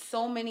 Like, it's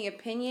so many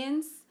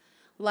opinions...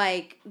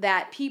 Like,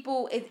 that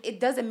people, it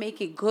doesn't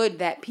make it good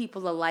that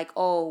people are like,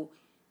 oh,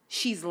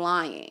 she's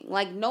lying.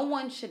 Like, no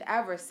one should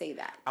ever say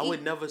that. I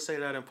would never say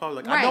that in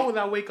public. Right. I know when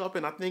I wake up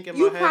and I think in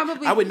You my head.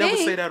 probably I would never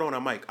think- say that on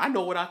a mic. I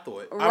know what I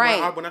thought.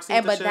 Right. When I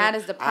seen but shit, that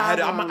is the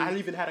problem. I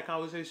even had a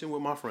conversation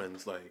with my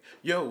friends. Like,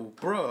 yo,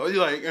 bro.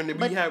 Like, and then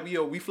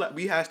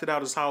we hashed it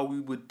out as how we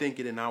would think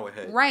it in our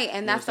head. Right,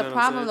 and that's the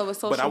problem though with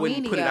social media. But I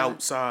wouldn't put it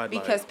outside.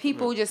 Because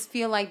people just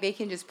feel like they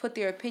can just put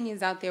their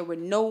opinions out there with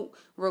no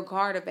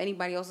regard of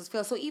anybody else's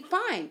feelings. So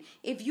fine.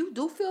 If you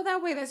do feel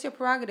that way, that's your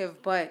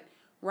prerogative. But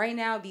right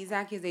now, these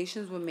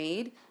accusations were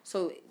made,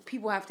 so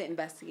people have to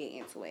investigate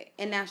into it,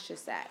 and that's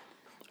just that.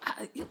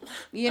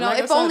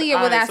 If only it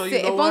were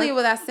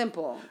that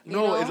simple.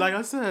 No, it's like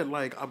I said.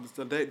 Like all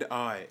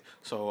right.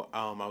 So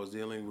I was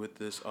dealing with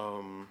this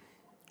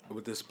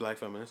black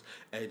feminist,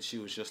 and she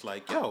was just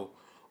like, "Yo,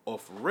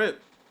 off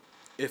rip,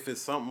 if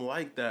it's something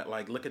like that,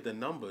 like look at the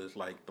numbers.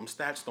 Like them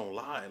stats don't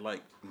lie.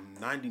 Like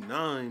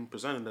 99%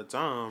 of the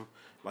time."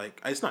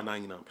 Like, it's not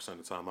 99% of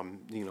the time.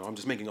 I'm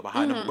just making up a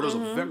high number, but it's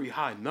a very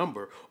high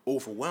number.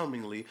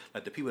 Overwhelmingly,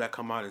 like the people that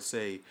come out and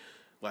say,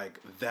 like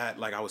that,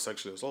 like I was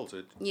sexually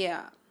assaulted.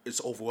 Yeah,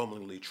 it's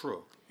overwhelmingly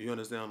true. You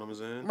understand what I'm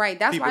saying? Right.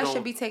 That's why it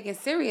should be taken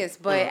serious.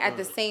 But at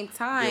the same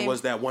time, there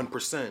was that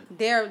 1%.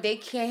 They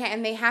can't,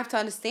 and they have to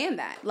understand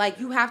that. Like,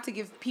 you have to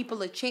give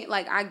people a chance.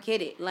 Like, I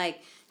get it.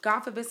 Like,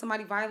 God forbid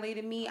somebody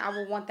violated me, I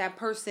would want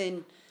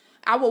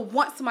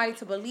somebody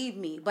to believe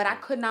me. But I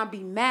could not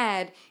be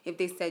mad if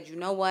they said, you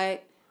know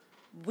what?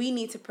 We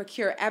need to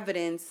procure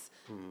evidence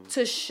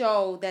to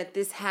show that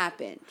this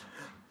happened.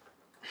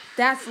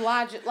 That's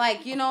logic.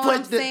 Like, you know what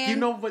I'm saying? You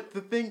know what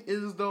the thing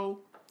is, though?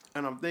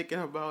 And I'm thinking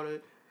about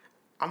it.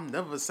 I'm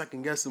never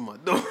second guessing my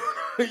daughter.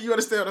 You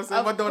understand what I'm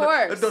saying? My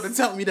daughter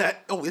tell me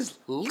that, it's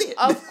lit.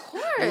 Of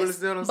course. You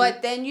understand what I'm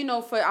but saying? then,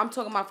 I'm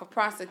talking about for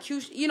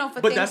prosecution,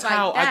 for but things that's like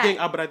how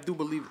that. I do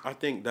believe, I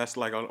think that's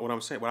like what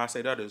I'm saying. When I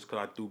say that is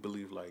because I do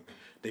believe like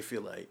they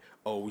feel like,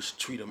 we should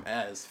treat them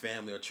as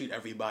family or treat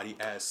everybody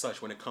as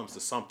such when it comes to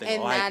something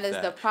and like that. And that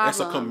is the problem. That's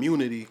a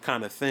community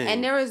kind of thing.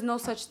 And there is no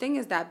such thing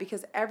as that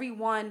because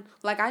everyone,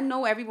 like I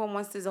know everyone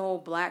wants this whole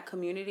black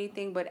community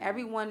thing, but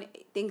everyone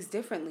thinks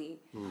differently.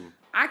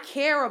 I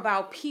care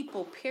about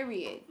people,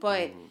 period.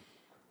 But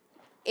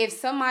if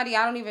somebody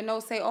I don't even know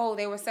say,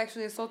 they were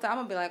sexually assaulted, I'm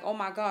going to be like, oh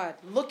my God,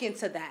 look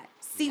into that.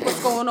 See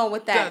what's going on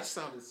with that. That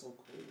sounded so cool.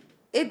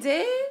 It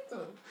did?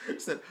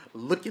 It said,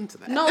 look into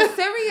that. No,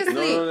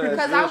 seriously.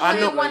 Because I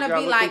wouldn't want to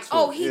be like,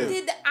 he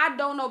did that. I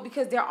don't know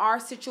because there are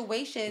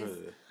situations.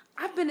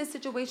 I've been in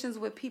situations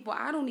with people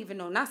I don't even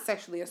know, not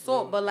sexually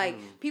assault, but like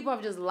people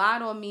have just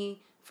lied on me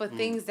for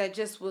things that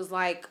just was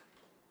like,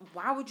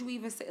 why would you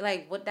even say,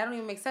 like, what? That don't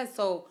even make sense.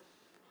 So,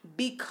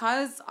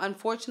 because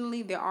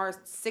unfortunately there are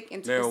sick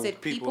and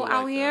twisted people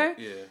out here,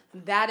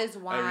 that is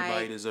why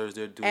everybody deserves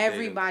their due.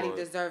 Everybody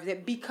deserves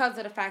it because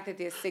of the fact that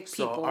there's sick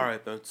people. So, all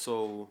right then.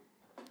 So,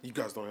 you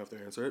guys don't have to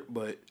answer it,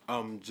 but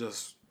I'm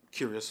just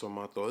curious on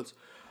my thoughts.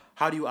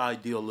 How do you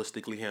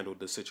idealistically handle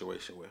the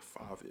situation with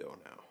Fivio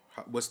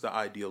now? What's the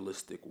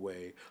idealistic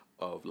way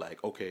of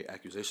like, okay,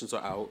 accusations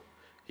are out.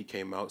 He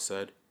came out,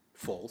 said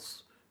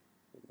false.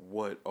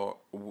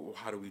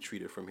 How do we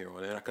treat it from here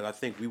on in? Because I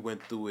think we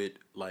went through it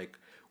like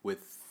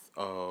with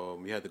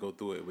we had to go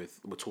through it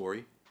with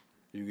Tory.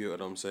 You get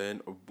what I'm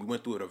saying? We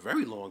went through it a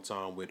very long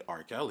time with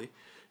R. Kelly.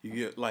 You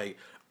get like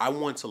I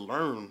want to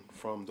learn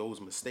from those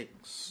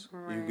mistakes.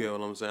 Right. You get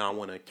what I'm saying? I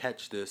want to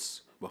catch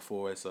this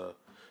before it's a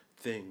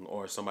thing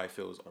or somebody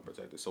feels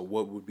unprotected. So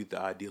what would be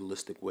the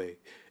idealistic way,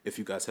 if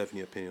you guys have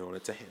any opinion on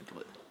it, to handle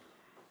it?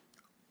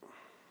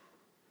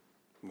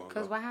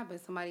 Because what happened?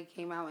 Somebody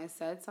came out and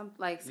said something.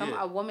 Like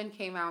a woman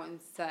came out and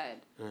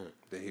said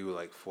that he would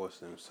like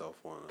forcing himself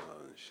on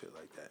her and shit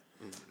like that.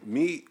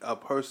 Me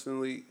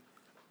personally,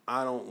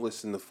 I don't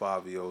listen to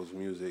Fivio's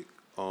music.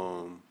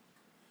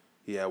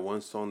 He had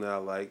one song that I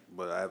like,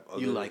 but I have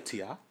other. You like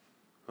T.I.?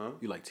 Huh?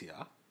 You like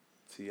T.I.?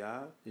 T.I.?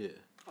 Yeah.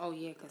 Oh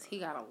yeah, because he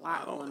got a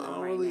lot going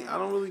on right now. I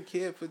don't really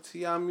care for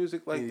T.I.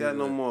 music like that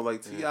no more.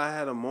 Like T.I.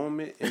 had a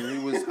moment and he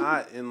was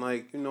hot and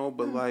like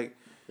but like.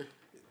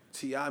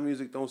 T.I.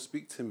 music don't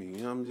speak to me, you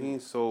know what I'm saying?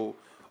 So,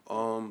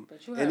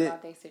 but you heard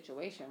about their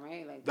situation,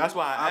 right? Like that's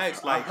why I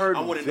asked. Like, I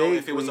want to know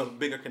if it was a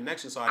bigger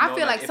connection. So I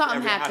feel like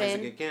something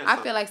happened. I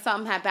feel like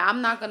something happened.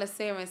 I'm not gonna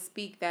sit here and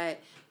speak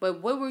that.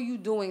 But what were you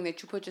doing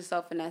that you put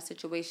yourself in that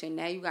situation?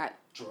 Now you got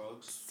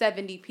drugs.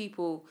 70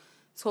 people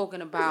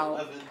talking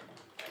about.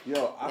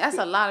 That's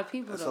a lot of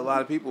people. That's a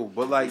lot of people.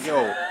 But like,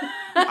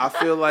 I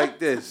feel like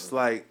this.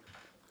 Like,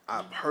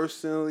 I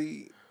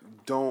personally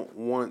don't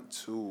want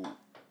to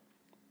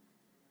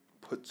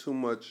put too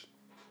much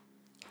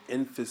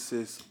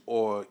emphasis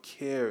or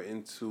care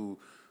into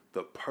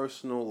the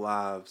personal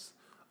lives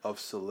of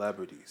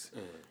celebrities.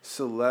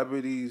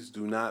 Celebrities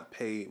do not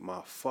pay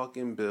my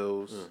fucking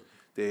bills.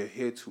 They're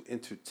here to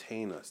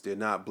entertain us. They're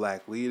not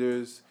black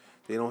leaders.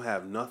 They don't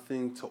have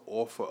nothing to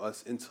offer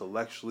us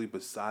intellectually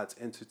besides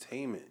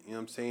entertainment. You know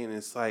what I'm saying?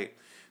 It's like,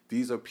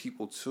 these are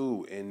people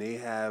too, and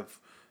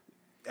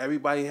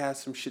everybody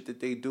has some shit that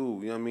they do.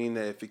 You know what I mean?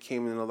 That if it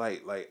came in the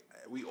light, like,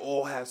 we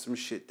all have some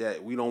shit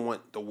that we don't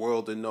want the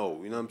world to know.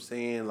 You know what I'm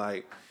saying?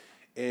 Like,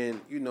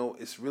 And,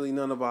 it's really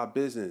none of our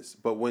business.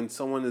 But when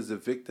someone is a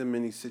victim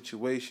in these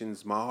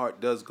situations, my heart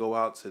does go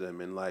out to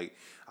them. And,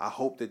 I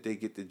hope that they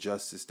get the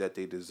justice that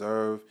they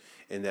deserve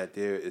and that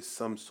there is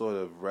some sort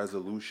of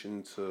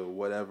resolution to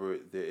whatever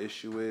their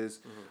issue is.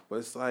 Mm-hmm. But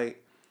it's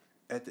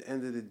at the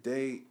end of the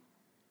day,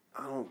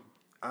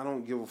 I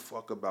don't give a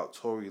fuck about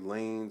Tory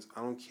Lanez. I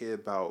don't care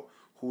about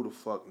who the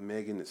fuck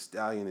Megan Thee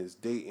Stallion is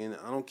dating.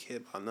 I don't care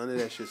about none of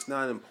that shit. It's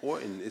not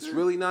important. It's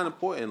really not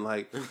important.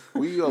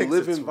 We are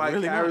living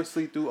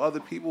vicariously through other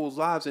people's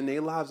lives, and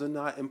their lives are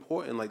not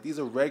important. These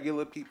are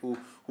regular people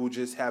who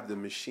just have the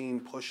machine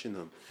pushing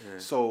them. Yeah.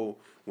 So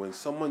when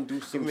someone do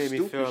some stupid shit...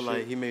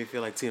 He made me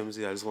feel like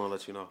TMZ. I just want to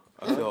let you know.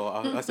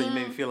 I said you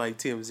made me feel like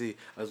TMZ.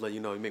 I was like,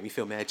 you make me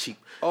feel mad cheap.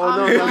 Oh,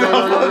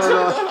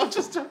 no. I'm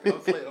just joking.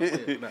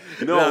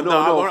 No. I'm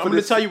going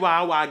to tell you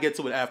why I get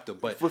to it after.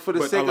 But for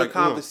the sake of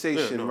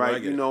conversation,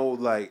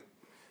 right?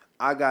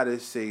 I gotta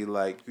say,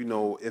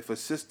 if a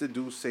sister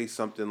do say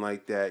something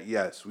like that,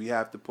 yes, we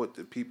have to put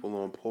the people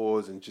on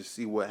pause and just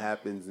see what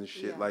happens and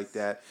shit like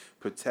that.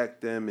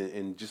 Protect them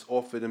and just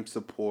offer them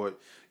support,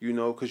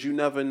 because you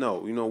never know.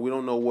 We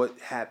don't know what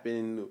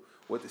happened,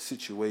 what the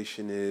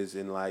situation is,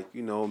 and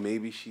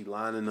maybe she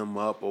lining them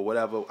up or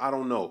whatever. I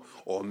don't know.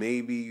 Or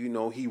maybe,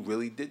 he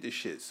really did the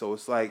shit. So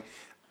it's I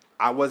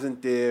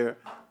wasn't there.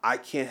 I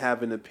can't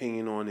have an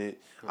opinion on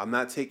it. I'm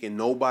not taking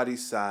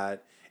nobody's side.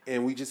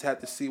 And we just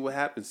have to see what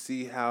happens,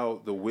 see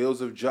how the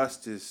wheels of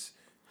justice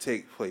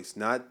take place,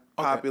 not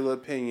popular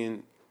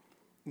opinion.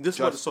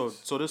 So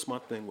this is my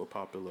thing with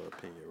popular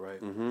opinion,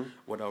 right? Mm-hmm.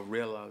 What I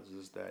realize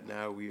is that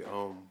now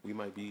we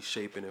might be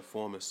shaping and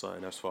forming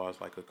something as far as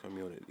a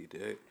community,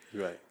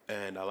 right?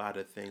 And a lot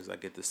of things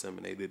that get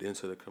disseminated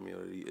into the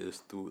community is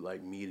through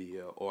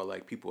media or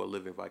people are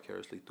living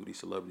vicariously through these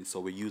celebrities.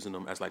 So we're using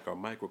them as our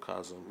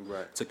microcosm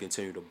to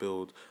continue to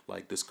build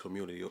this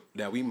community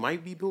that we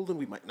might be building,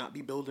 we might not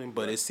be building,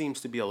 but it seems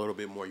to be a little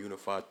bit more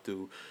unified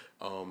through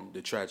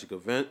the tragic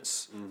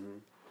events. Mm-hmm.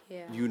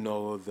 Yeah.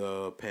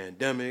 The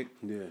pandemic,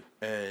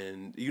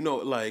 and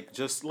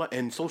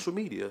and social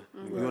media.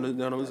 Mm-hmm. You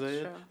know what I'm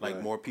saying?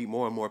 True.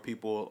 More and more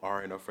people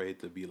aren't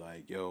afraid to be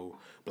yo,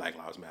 Black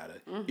Lives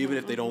Matter, even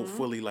if they don't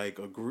fully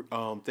agree,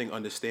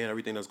 understand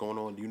everything that's going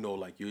on.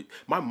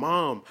 My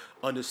mom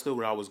understood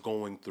what I was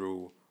going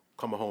through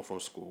coming home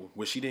from school,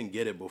 where she didn't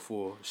get it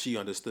before. She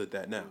understood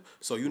that now.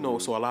 So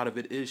so a lot of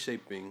it is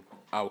shaping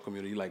our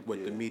community,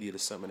 what the media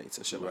disseminates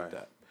and shit like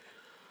that.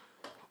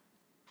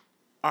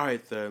 All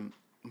right then.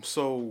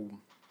 So,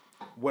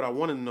 what I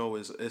want to know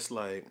is, it's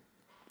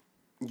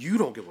you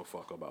don't give a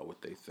fuck about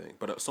what they think,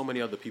 but so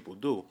many other people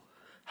do.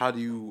 How do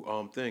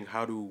you think?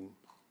 How do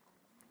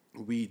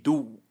we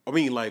do? I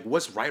mean,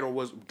 what's right or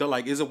what's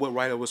is it what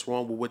right or what's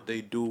wrong with what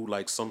they do?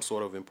 Some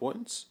sort of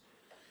importance?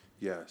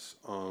 Yes.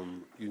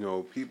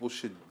 People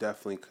should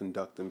definitely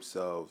conduct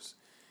themselves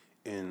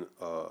in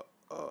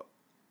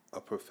a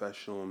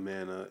professional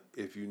manner.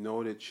 If you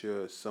know that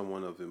you're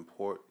someone of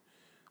import,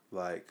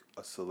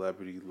 a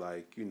celebrity,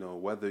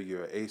 whether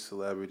you're a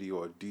celebrity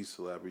or a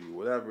D-celebrity,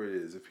 whatever it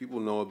is, if people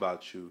know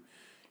about you,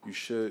 you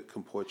should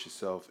comport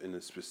yourself in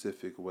a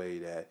specific way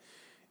that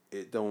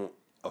it don't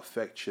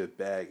affect your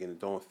bag and it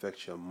don't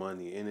affect your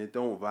money and it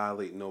don't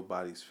violate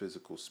nobody's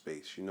physical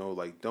space.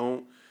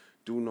 Don't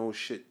do no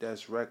shit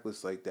that's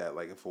reckless like that.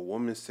 If a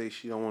woman say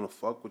she don't want to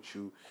fuck with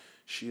you,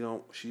 she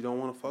don't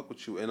want to fuck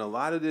with you. And a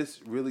lot of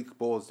this really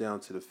boils down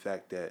to the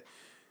fact that,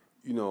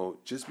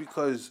 just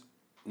because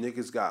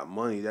niggas got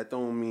money, that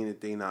don't mean that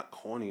they not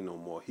corny no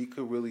more. He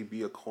could really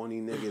be a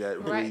corny nigga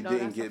that really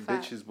didn't get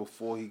bitches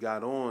before he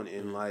got on,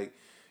 and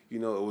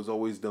it was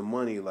always the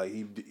money.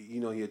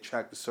 He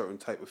attract a certain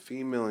type of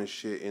female and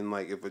shit, and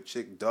if a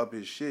chick dub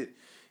his shit,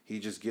 he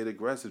just get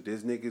aggressive.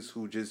 There's niggas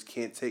who just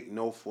can't take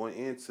no for an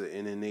answer,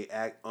 and then they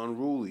act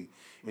unruly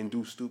and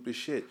do stupid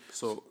shit.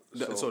 So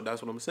that's what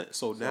I'm saying.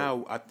 So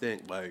now I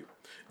think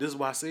this is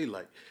why I say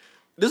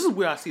this is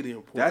where I see the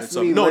importance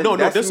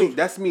of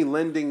that's me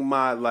lending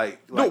my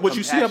no, what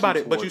you see about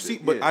it, but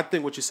it. I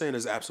think what you're saying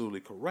is absolutely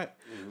correct.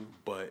 Mm-hmm.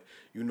 But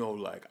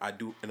I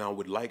do, and I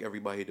would like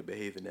everybody to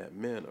behave in that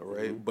manner,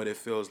 right? Mm-hmm. But it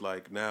feels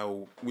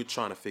now we're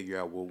trying to figure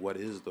out what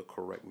is the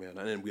correct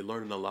manner, and we're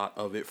learning a lot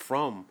of it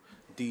from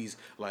these.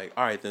 All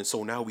right, then.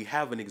 So now we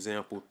have an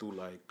example through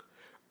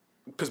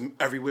because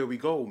everywhere we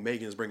go,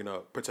 Megan's bringing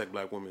up protect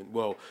Black women.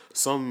 Well,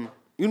 some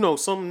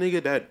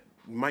nigga that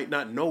might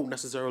not know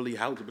necessarily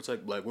how to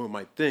protect Black women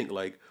might think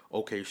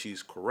okay,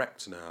 she's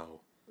correct now.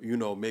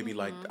 Maybe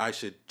I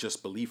should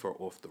just believe her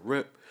off the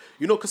rip.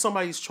 Because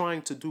somebody's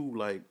trying to do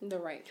the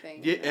right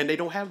thing. Yeah, and they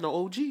don't have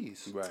no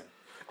OGs. Right.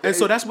 And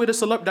so that's where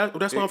that's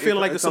why I'm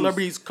feeling the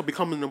celebrities could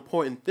become an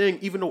important thing,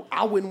 even though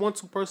I wouldn't want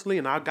to personally,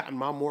 and I've gotten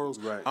my morals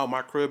out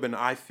my crib, and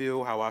I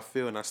feel how I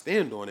feel, and I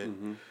stand on it.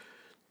 Mm-hmm.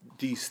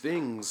 These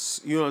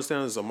things,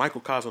 understand, is a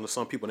microcosm to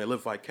some people, and they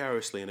live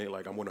vicariously, and they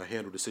I'm going to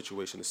handle the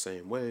situation the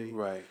same way.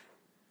 Right.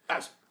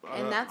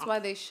 And that's why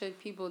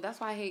that's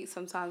why I hate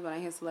sometimes when I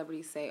hear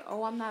celebrities say,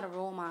 oh, I'm not a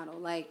role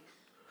model.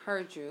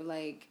 Heard you.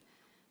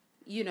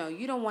 you know,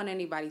 you don't want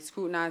anybody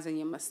scrutinizing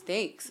your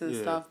mistakes and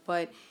stuff,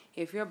 but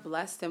if you're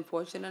blessed and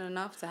fortunate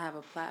enough to have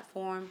a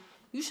platform,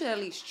 you should at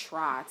least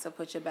try to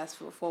put your best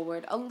foot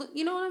forward.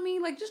 You know what I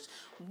mean? Like, just,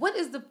 what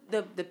is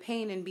the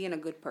pain in being a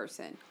good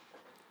person?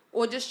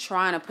 Or just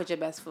trying to put your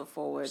best foot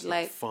forward. It's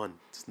like not fun.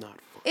 It's not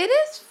fun. It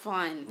is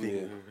fun.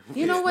 Yeah.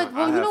 You know what?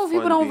 Well, you know what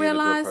people don't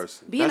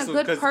realize? Being That's a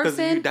good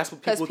person, that's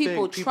what because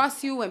people think.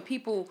 trust you and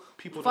people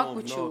fuck don't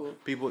with know. you.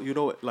 People, you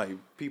know what? Like,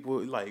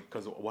 people, like,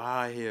 because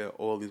why I hear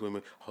all these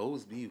women,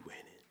 hoes be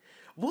winning.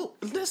 Well,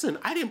 listen,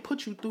 I didn't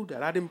put you through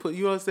that. I didn't put,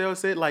 you know what I'm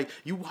saying? Like,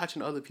 you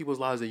watching other people's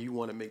lives and you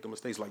want to make the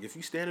mistakes. Like, if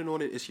you standing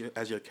on it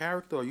as your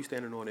character, or you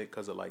standing on it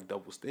because of, like,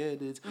 double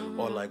standards,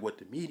 or, like, what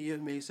the media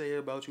may say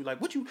about you.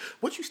 Like, what you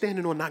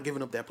standing on not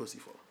giving up that pussy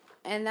for?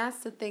 And that's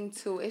the thing,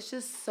 too. It's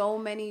just so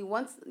many.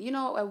 You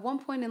know, at one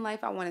point in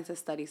life, I wanted to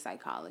study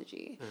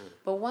psychology.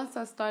 But once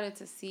I started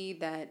to see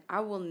that I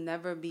will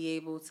never be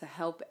able to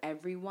help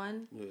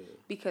everyone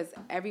because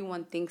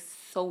everyone thinks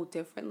so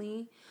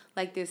differently.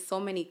 Like, there's so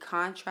many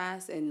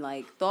contrasts and,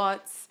 like,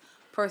 thoughts,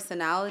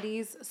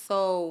 personalities,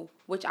 so,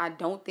 which I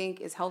don't think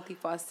is healthy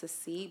for us to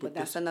see, but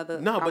that's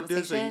another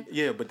conversation.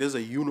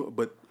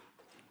 But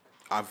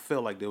I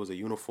felt like there was a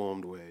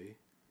uniformed way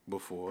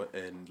before,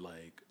 and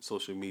like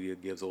social media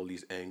gives all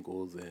these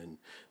angles and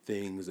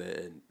things,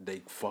 and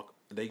they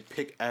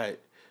pick at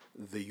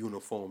the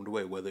uniformed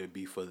way, whether it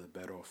be for the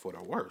better or for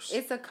the worse.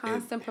 It's a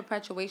constant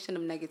perpetuation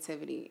of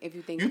negativity, if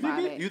you think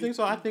about it. You think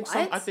so? I think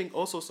What? so. I think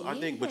also. So I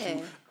think, but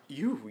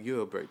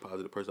you're a very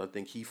positive person. I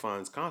think he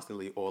finds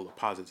constantly all the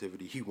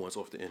positivity he wants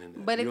off the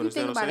internet. But if you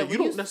think about it, you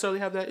don't necessarily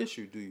have that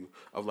issue, do you?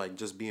 Of like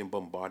just being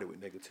bombarded with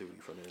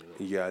negativity from the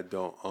internet. Yeah, I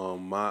don't.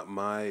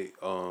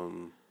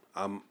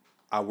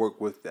 I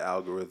work with the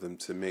algorithm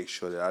to make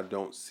sure that I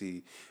don't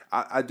see.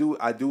 I do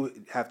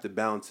have to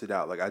balance it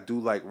out. Like, I do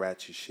like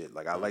ratchet shit.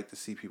 Like, I like to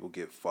see people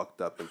get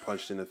fucked up and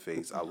punched in the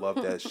face. I love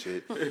that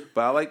shit.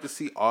 But I like to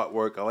see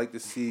artwork. I like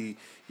to see,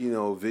 you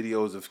know,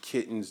 videos of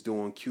kittens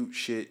doing cute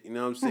shit. You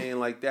know what I'm saying?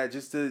 Like that,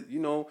 just to, you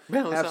know,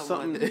 have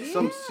something,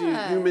 some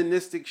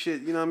humanistic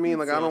shit. You know what I mean?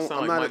 Like, I'm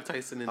not Mike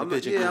Tyson in the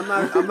pigeon. Yeah,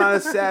 I'm not a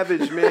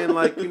savage, man.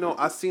 Like, you know,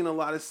 I've seen a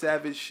lot of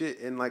savage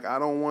shit, and like, I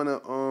don't want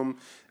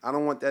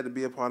that to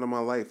be a part of my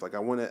life. Like, I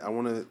want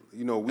to,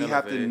 you know, we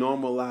have to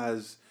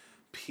normalize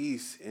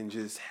peace and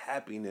just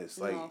happiness.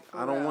 Like,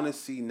 I don't want to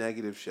see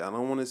negative shit. I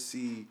don't want to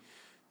see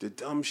the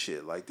dumb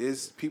shit. Like,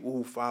 there's people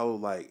who follow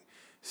like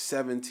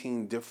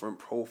 17 different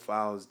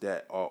profiles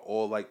that are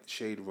all like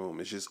Shade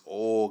Room. It's just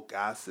all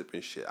gossip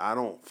and shit. I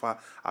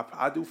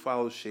do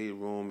follow Shade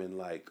Room and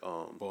like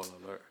Ball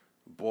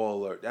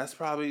Alert. That's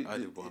probably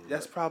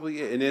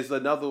it. And there's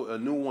a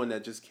new one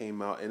that just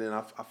came out, and then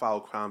I follow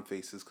Crime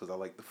Faces because I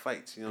like the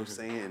fights. You know what I'm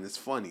saying? And it's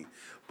funny.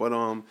 But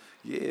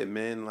yeah,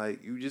 man,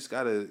 like, you just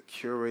gotta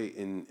curate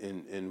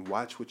and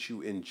watch what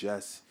you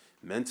ingest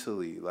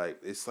mentally. Like,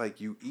 it's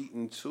like you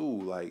eating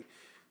too. Like,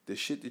 the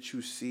shit that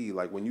you see.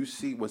 Like, when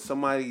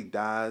somebody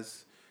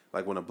dies,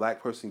 like when a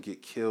black person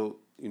get killed,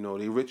 you know,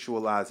 they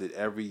ritualize it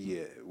every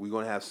year. We're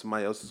going to have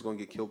somebody else that's going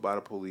to get killed by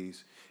the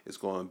police. It's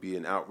going to be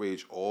an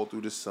outrage all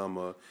through the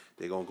summer.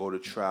 They're going to go to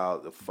trial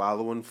the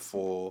following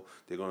fall.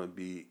 They're going to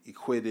be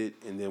acquitted,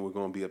 and then we're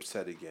going to be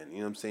upset again. You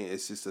know what I'm saying?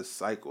 It's just a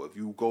cycle. If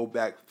you go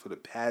back for the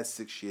past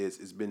 6 years,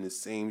 it's been the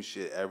same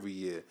shit every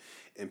year.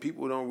 And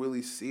people don't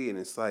really see it. And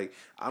it's like,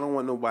 I don't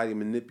want nobody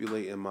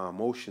manipulating my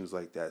emotions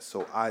like that.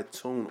 So I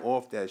tune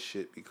off that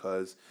shit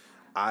because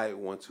I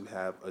want to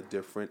have a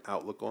different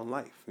outlook on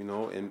life, you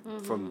know? And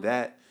from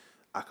that,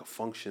 I could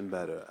function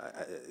better.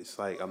 It's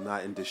like I'm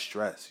not in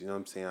distress, you know what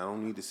I'm saying? I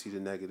don't need to see the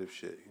negative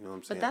shit, you know what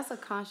I'm saying? But that's a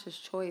conscious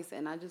choice,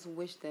 and I just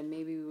wish that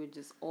maybe we would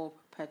just all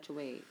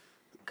perpetuate.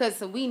 Because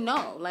we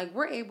know, like,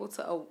 we're able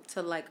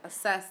to like,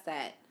 assess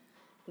that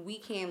we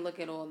can't look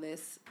at all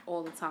this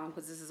all the time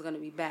because this is going to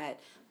be bad.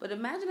 But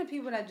imagine the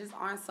people that just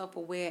aren't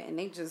self-aware, and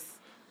they just...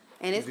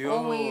 And it's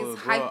always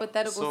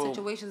hypothetical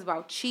situations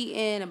about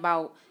cheating,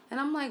 about... And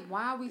I'm like,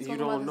 why are we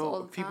talking about this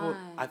all the time?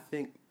 I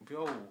think,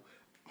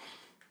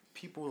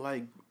 people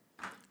like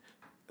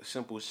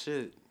simple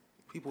shit.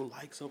 People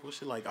like simple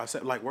shit. Like I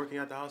said, like working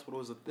at the hospital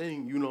is a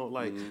thing, you know,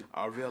 like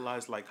I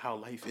realized like how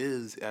life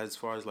is as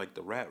far as like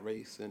the rat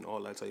race and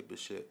all that type of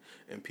shit.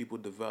 And people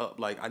develop,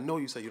 like, I know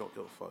you say you don't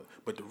give a fuck,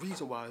 but the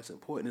reason why it's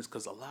important is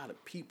because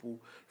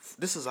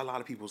this is a lot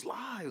of people's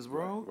lives,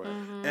 bro.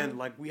 Right. And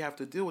like, we have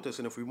to deal with this.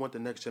 And if we want the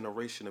next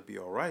generation to be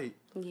all right,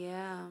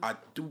 I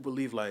do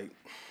believe like,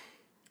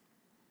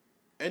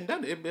 and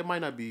then it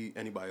might not be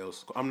anybody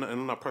else. I'm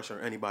not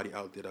pressuring anybody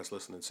out there that's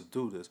listening to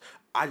do this.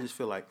 I just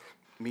feel like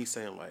me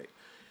saying like,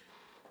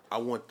 I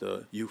want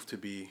the youth to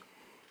be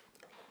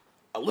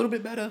a little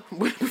bit better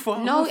before.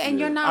 No, and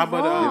you're not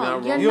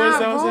wrong. You're not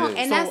wrong.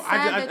 And that's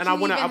sad that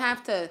you even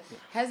have to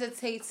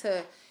hesitate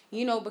to,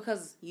 you know,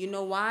 because you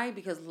know why?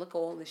 Because look at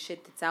all the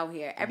shit that's out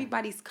here.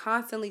 Everybody's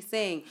constantly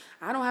saying,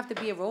 I don't have to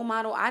be a role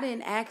model. I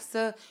didn't ask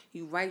her.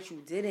 You right,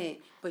 you didn't.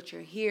 But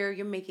you're here.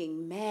 You're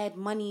making mad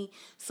money.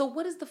 So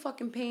what is the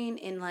fucking pain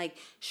in, like,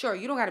 sure,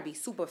 you don't got to be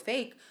super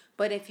fake.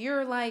 But if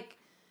you're like,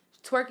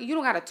 twerk, you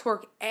don't got to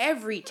twerk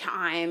every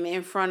time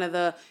in front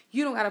of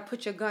you don't got to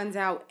put your guns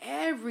out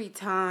every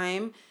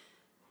time.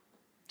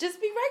 Just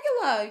be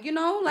regular, you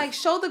know? Like,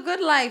 show the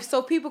good life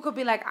so people could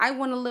be like, I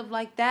want to live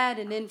like that.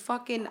 And then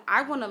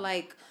I want to,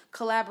 like,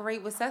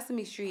 collaborate with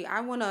Sesame Street.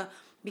 I want to,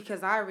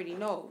 because I already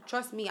know.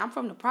 Trust me, I'm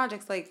from the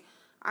projects. Like,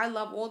 I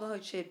love all the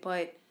hood shit,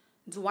 but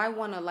do I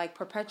want to, like,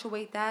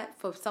 perpetuate that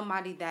for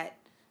somebody that,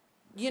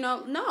 you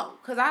know? No,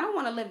 because I don't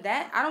want to live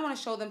that. I don't want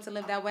to show them to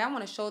live that way. I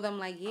want to show them,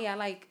 like, yeah, I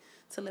like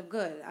to live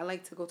good. I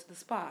like to go to the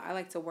spa. I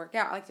like to work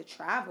out. I like to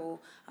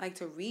travel. I like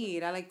to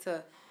read. I like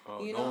to,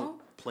 you know? Don't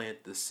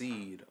plant the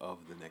seed of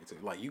the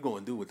negative. Like, you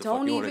going to do what the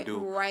fuck you want to do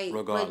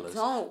regardless. But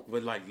don't.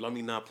 But, like, let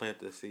me not plant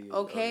the seed.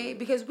 Okay?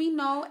 Because we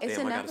know it's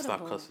inevitable. I got to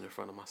stop cussing in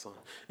front of my son.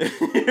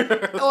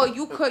 Oh,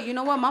 you could. You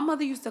know what? My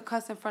mother used to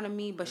cuss in front of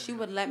me, but she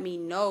would let me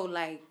know,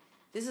 like,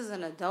 this is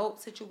an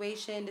adult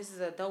situation. This is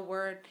an adult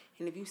word.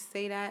 And if you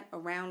say that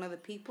around other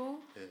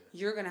people,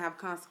 you're going to have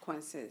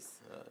consequences.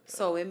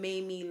 So it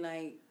made me,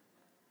 like,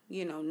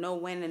 you know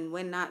when and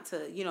when not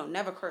to,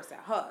 never curse at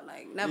her.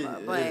 Like, never. Yeah.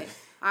 But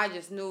I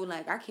just knew,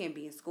 like, I can't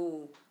be in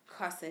school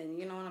cussing.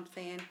 You know what I'm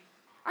saying?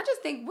 I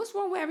just think, what's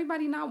wrong with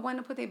everybody not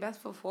wanting to put their best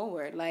foot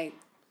forward? Like,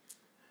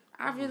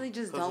 I really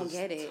just don't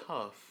get it.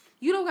 Tough.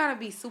 You don't got to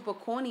be super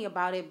corny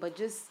about it, but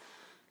just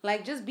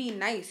be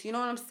nice. You know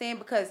what I'm saying?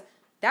 Because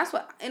that's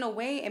what, in a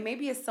way, and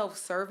maybe it's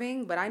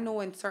self-serving, but I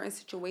know in certain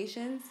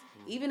situations,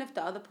 even if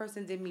the other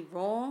person did me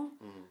wrong,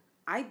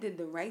 I did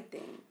the right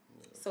thing.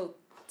 So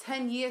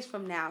 10 years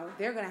from now,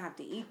 they're going to have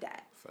to eat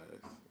that. Facts.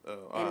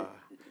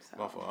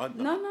 My fault.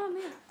 No,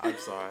 man. I'm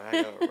sorry.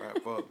 I got to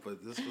wrap up,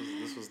 but this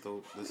was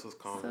dope. This was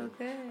calm. So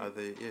good. I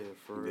think,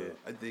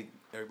 I think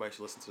everybody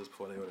should listen to this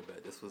before they go to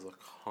bed. This was a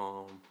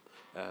calm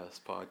ass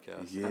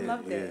podcast. Yeah, I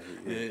loved it.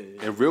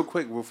 Yeah. And real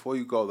quick before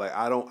you go, like,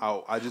 I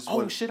just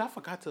want. Oh shit! I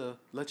forgot to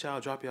let y'all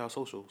drop y'all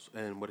socials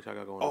and what y'all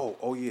got going on.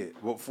 Oh yeah.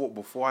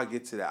 Before I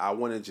get to that, I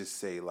want to just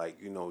say, like,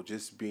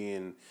 just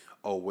being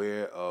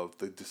aware of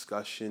the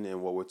discussion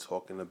and what we're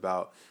talking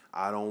about.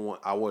 I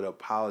would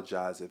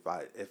apologize if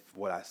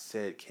what I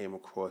said came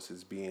across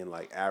as being,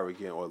 like,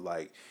 arrogant or,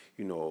 like,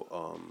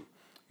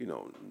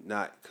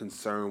 not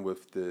concerned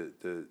with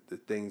the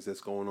things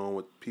that's going on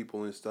with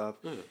people and stuff.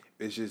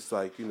 It's just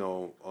like,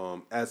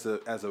 as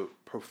a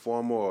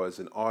performer or as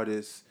an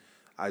artist,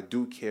 I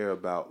do care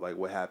about, like,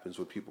 what happens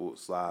with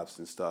people's lives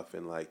and stuff,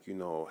 and, like,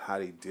 how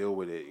they deal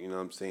with it. You know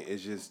what I'm saying?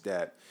 It's just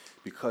that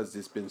because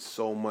there's been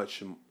so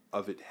much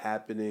of it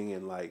happening,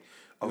 and, like,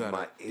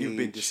 my age, you've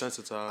been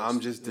desensitized. I'm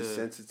just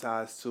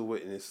desensitized to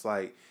it, and it's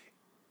like,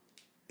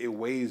 it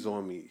weighs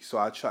on me. So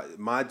I try.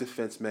 My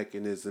defense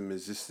mechanism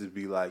is just to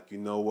be like, you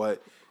know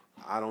what,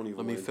 I don't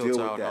even want to deal with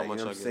that. You know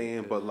what I'm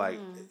saying? But, like,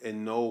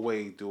 in no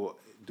way do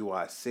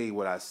I say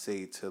what I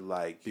say to,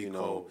 like, be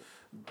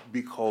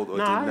cold or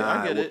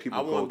deny I get what it.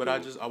 people go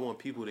through. I want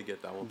people to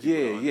get that. I want people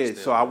to understand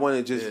So I want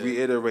to just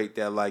reiterate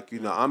that, like,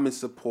 I'm in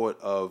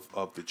support of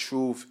the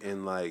truth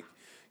and, like,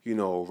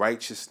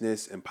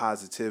 righteousness and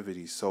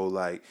positivity. So,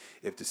 like,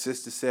 if the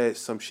sister said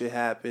some shit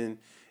happened,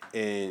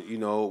 and,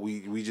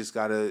 we just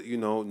gotta,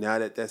 now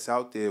that that's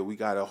out there, we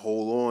gotta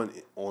hold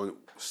on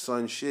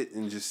son shit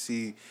and just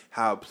see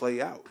how it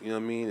play out. You know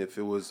what I mean? If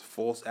it was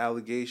false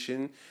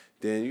allegation,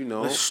 then,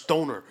 The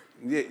stoner.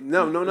 Yeah,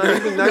 no, not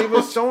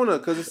even stoner,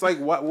 because it's like,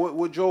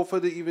 what drove her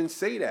to even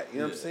say that? You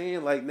know what I'm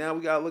saying? Like, now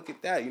we gotta look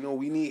at that.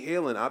 We need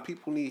healing. Our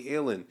people need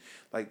healing.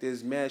 Like,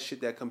 there's mad shit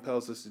that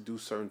compels us to do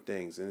certain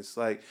things, and it's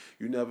like,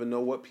 you never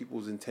know what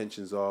people's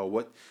intentions are,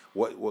 what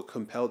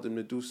compelled them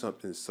to do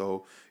something.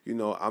 So,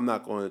 I'm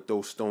not going to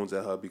throw stones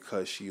at her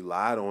because she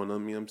lied on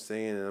them. You know what I'm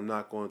saying? And I'm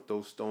not going to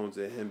throw stones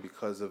at him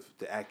because of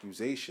the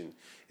accusation.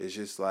 It's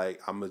just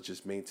like, I'm gonna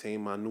just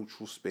maintain my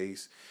neutral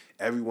space.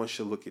 Everyone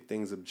should look at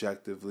things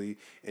objectively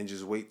and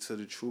just wait till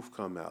the truth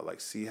come out.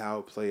 Like, see how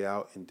it play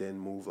out and then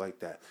move like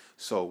that.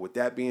 So with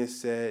that being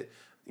said,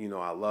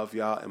 I love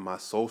y'all, and my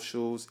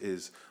socials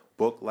is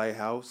Book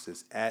Lighthouse.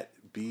 It's at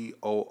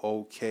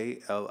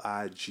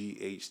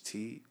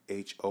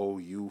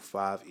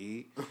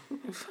BOOKLIGHTHOU5E.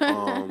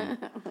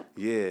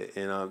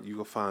 And you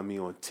can find me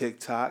on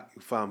TikTok.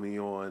 You can find me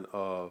on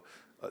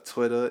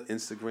Twitter,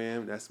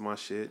 Instagram. That's my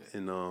shit.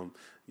 And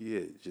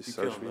just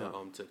search me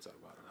out. TikTok.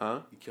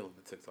 Huh? You killing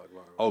the TikTok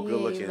vibe. Oh, good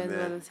looking,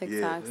 man.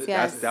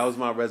 Yes. That was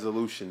my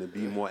resolution, to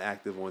be more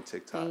active on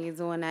TikTok. And you're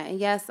doing that.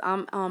 And yes,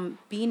 I'm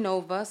B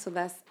Nova, so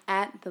that's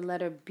at the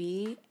letter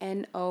B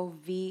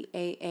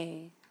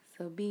NOVAA.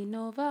 So B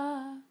Nova.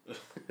 All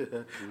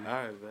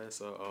right, man.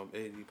 So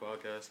AD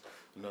Podcast,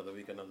 another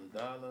week, another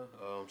dollar.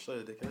 Show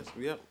you, dickheads.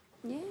 We up.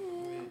 Yeah.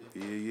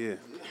 Yeah.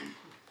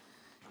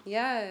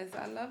 Yes,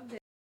 I loved it.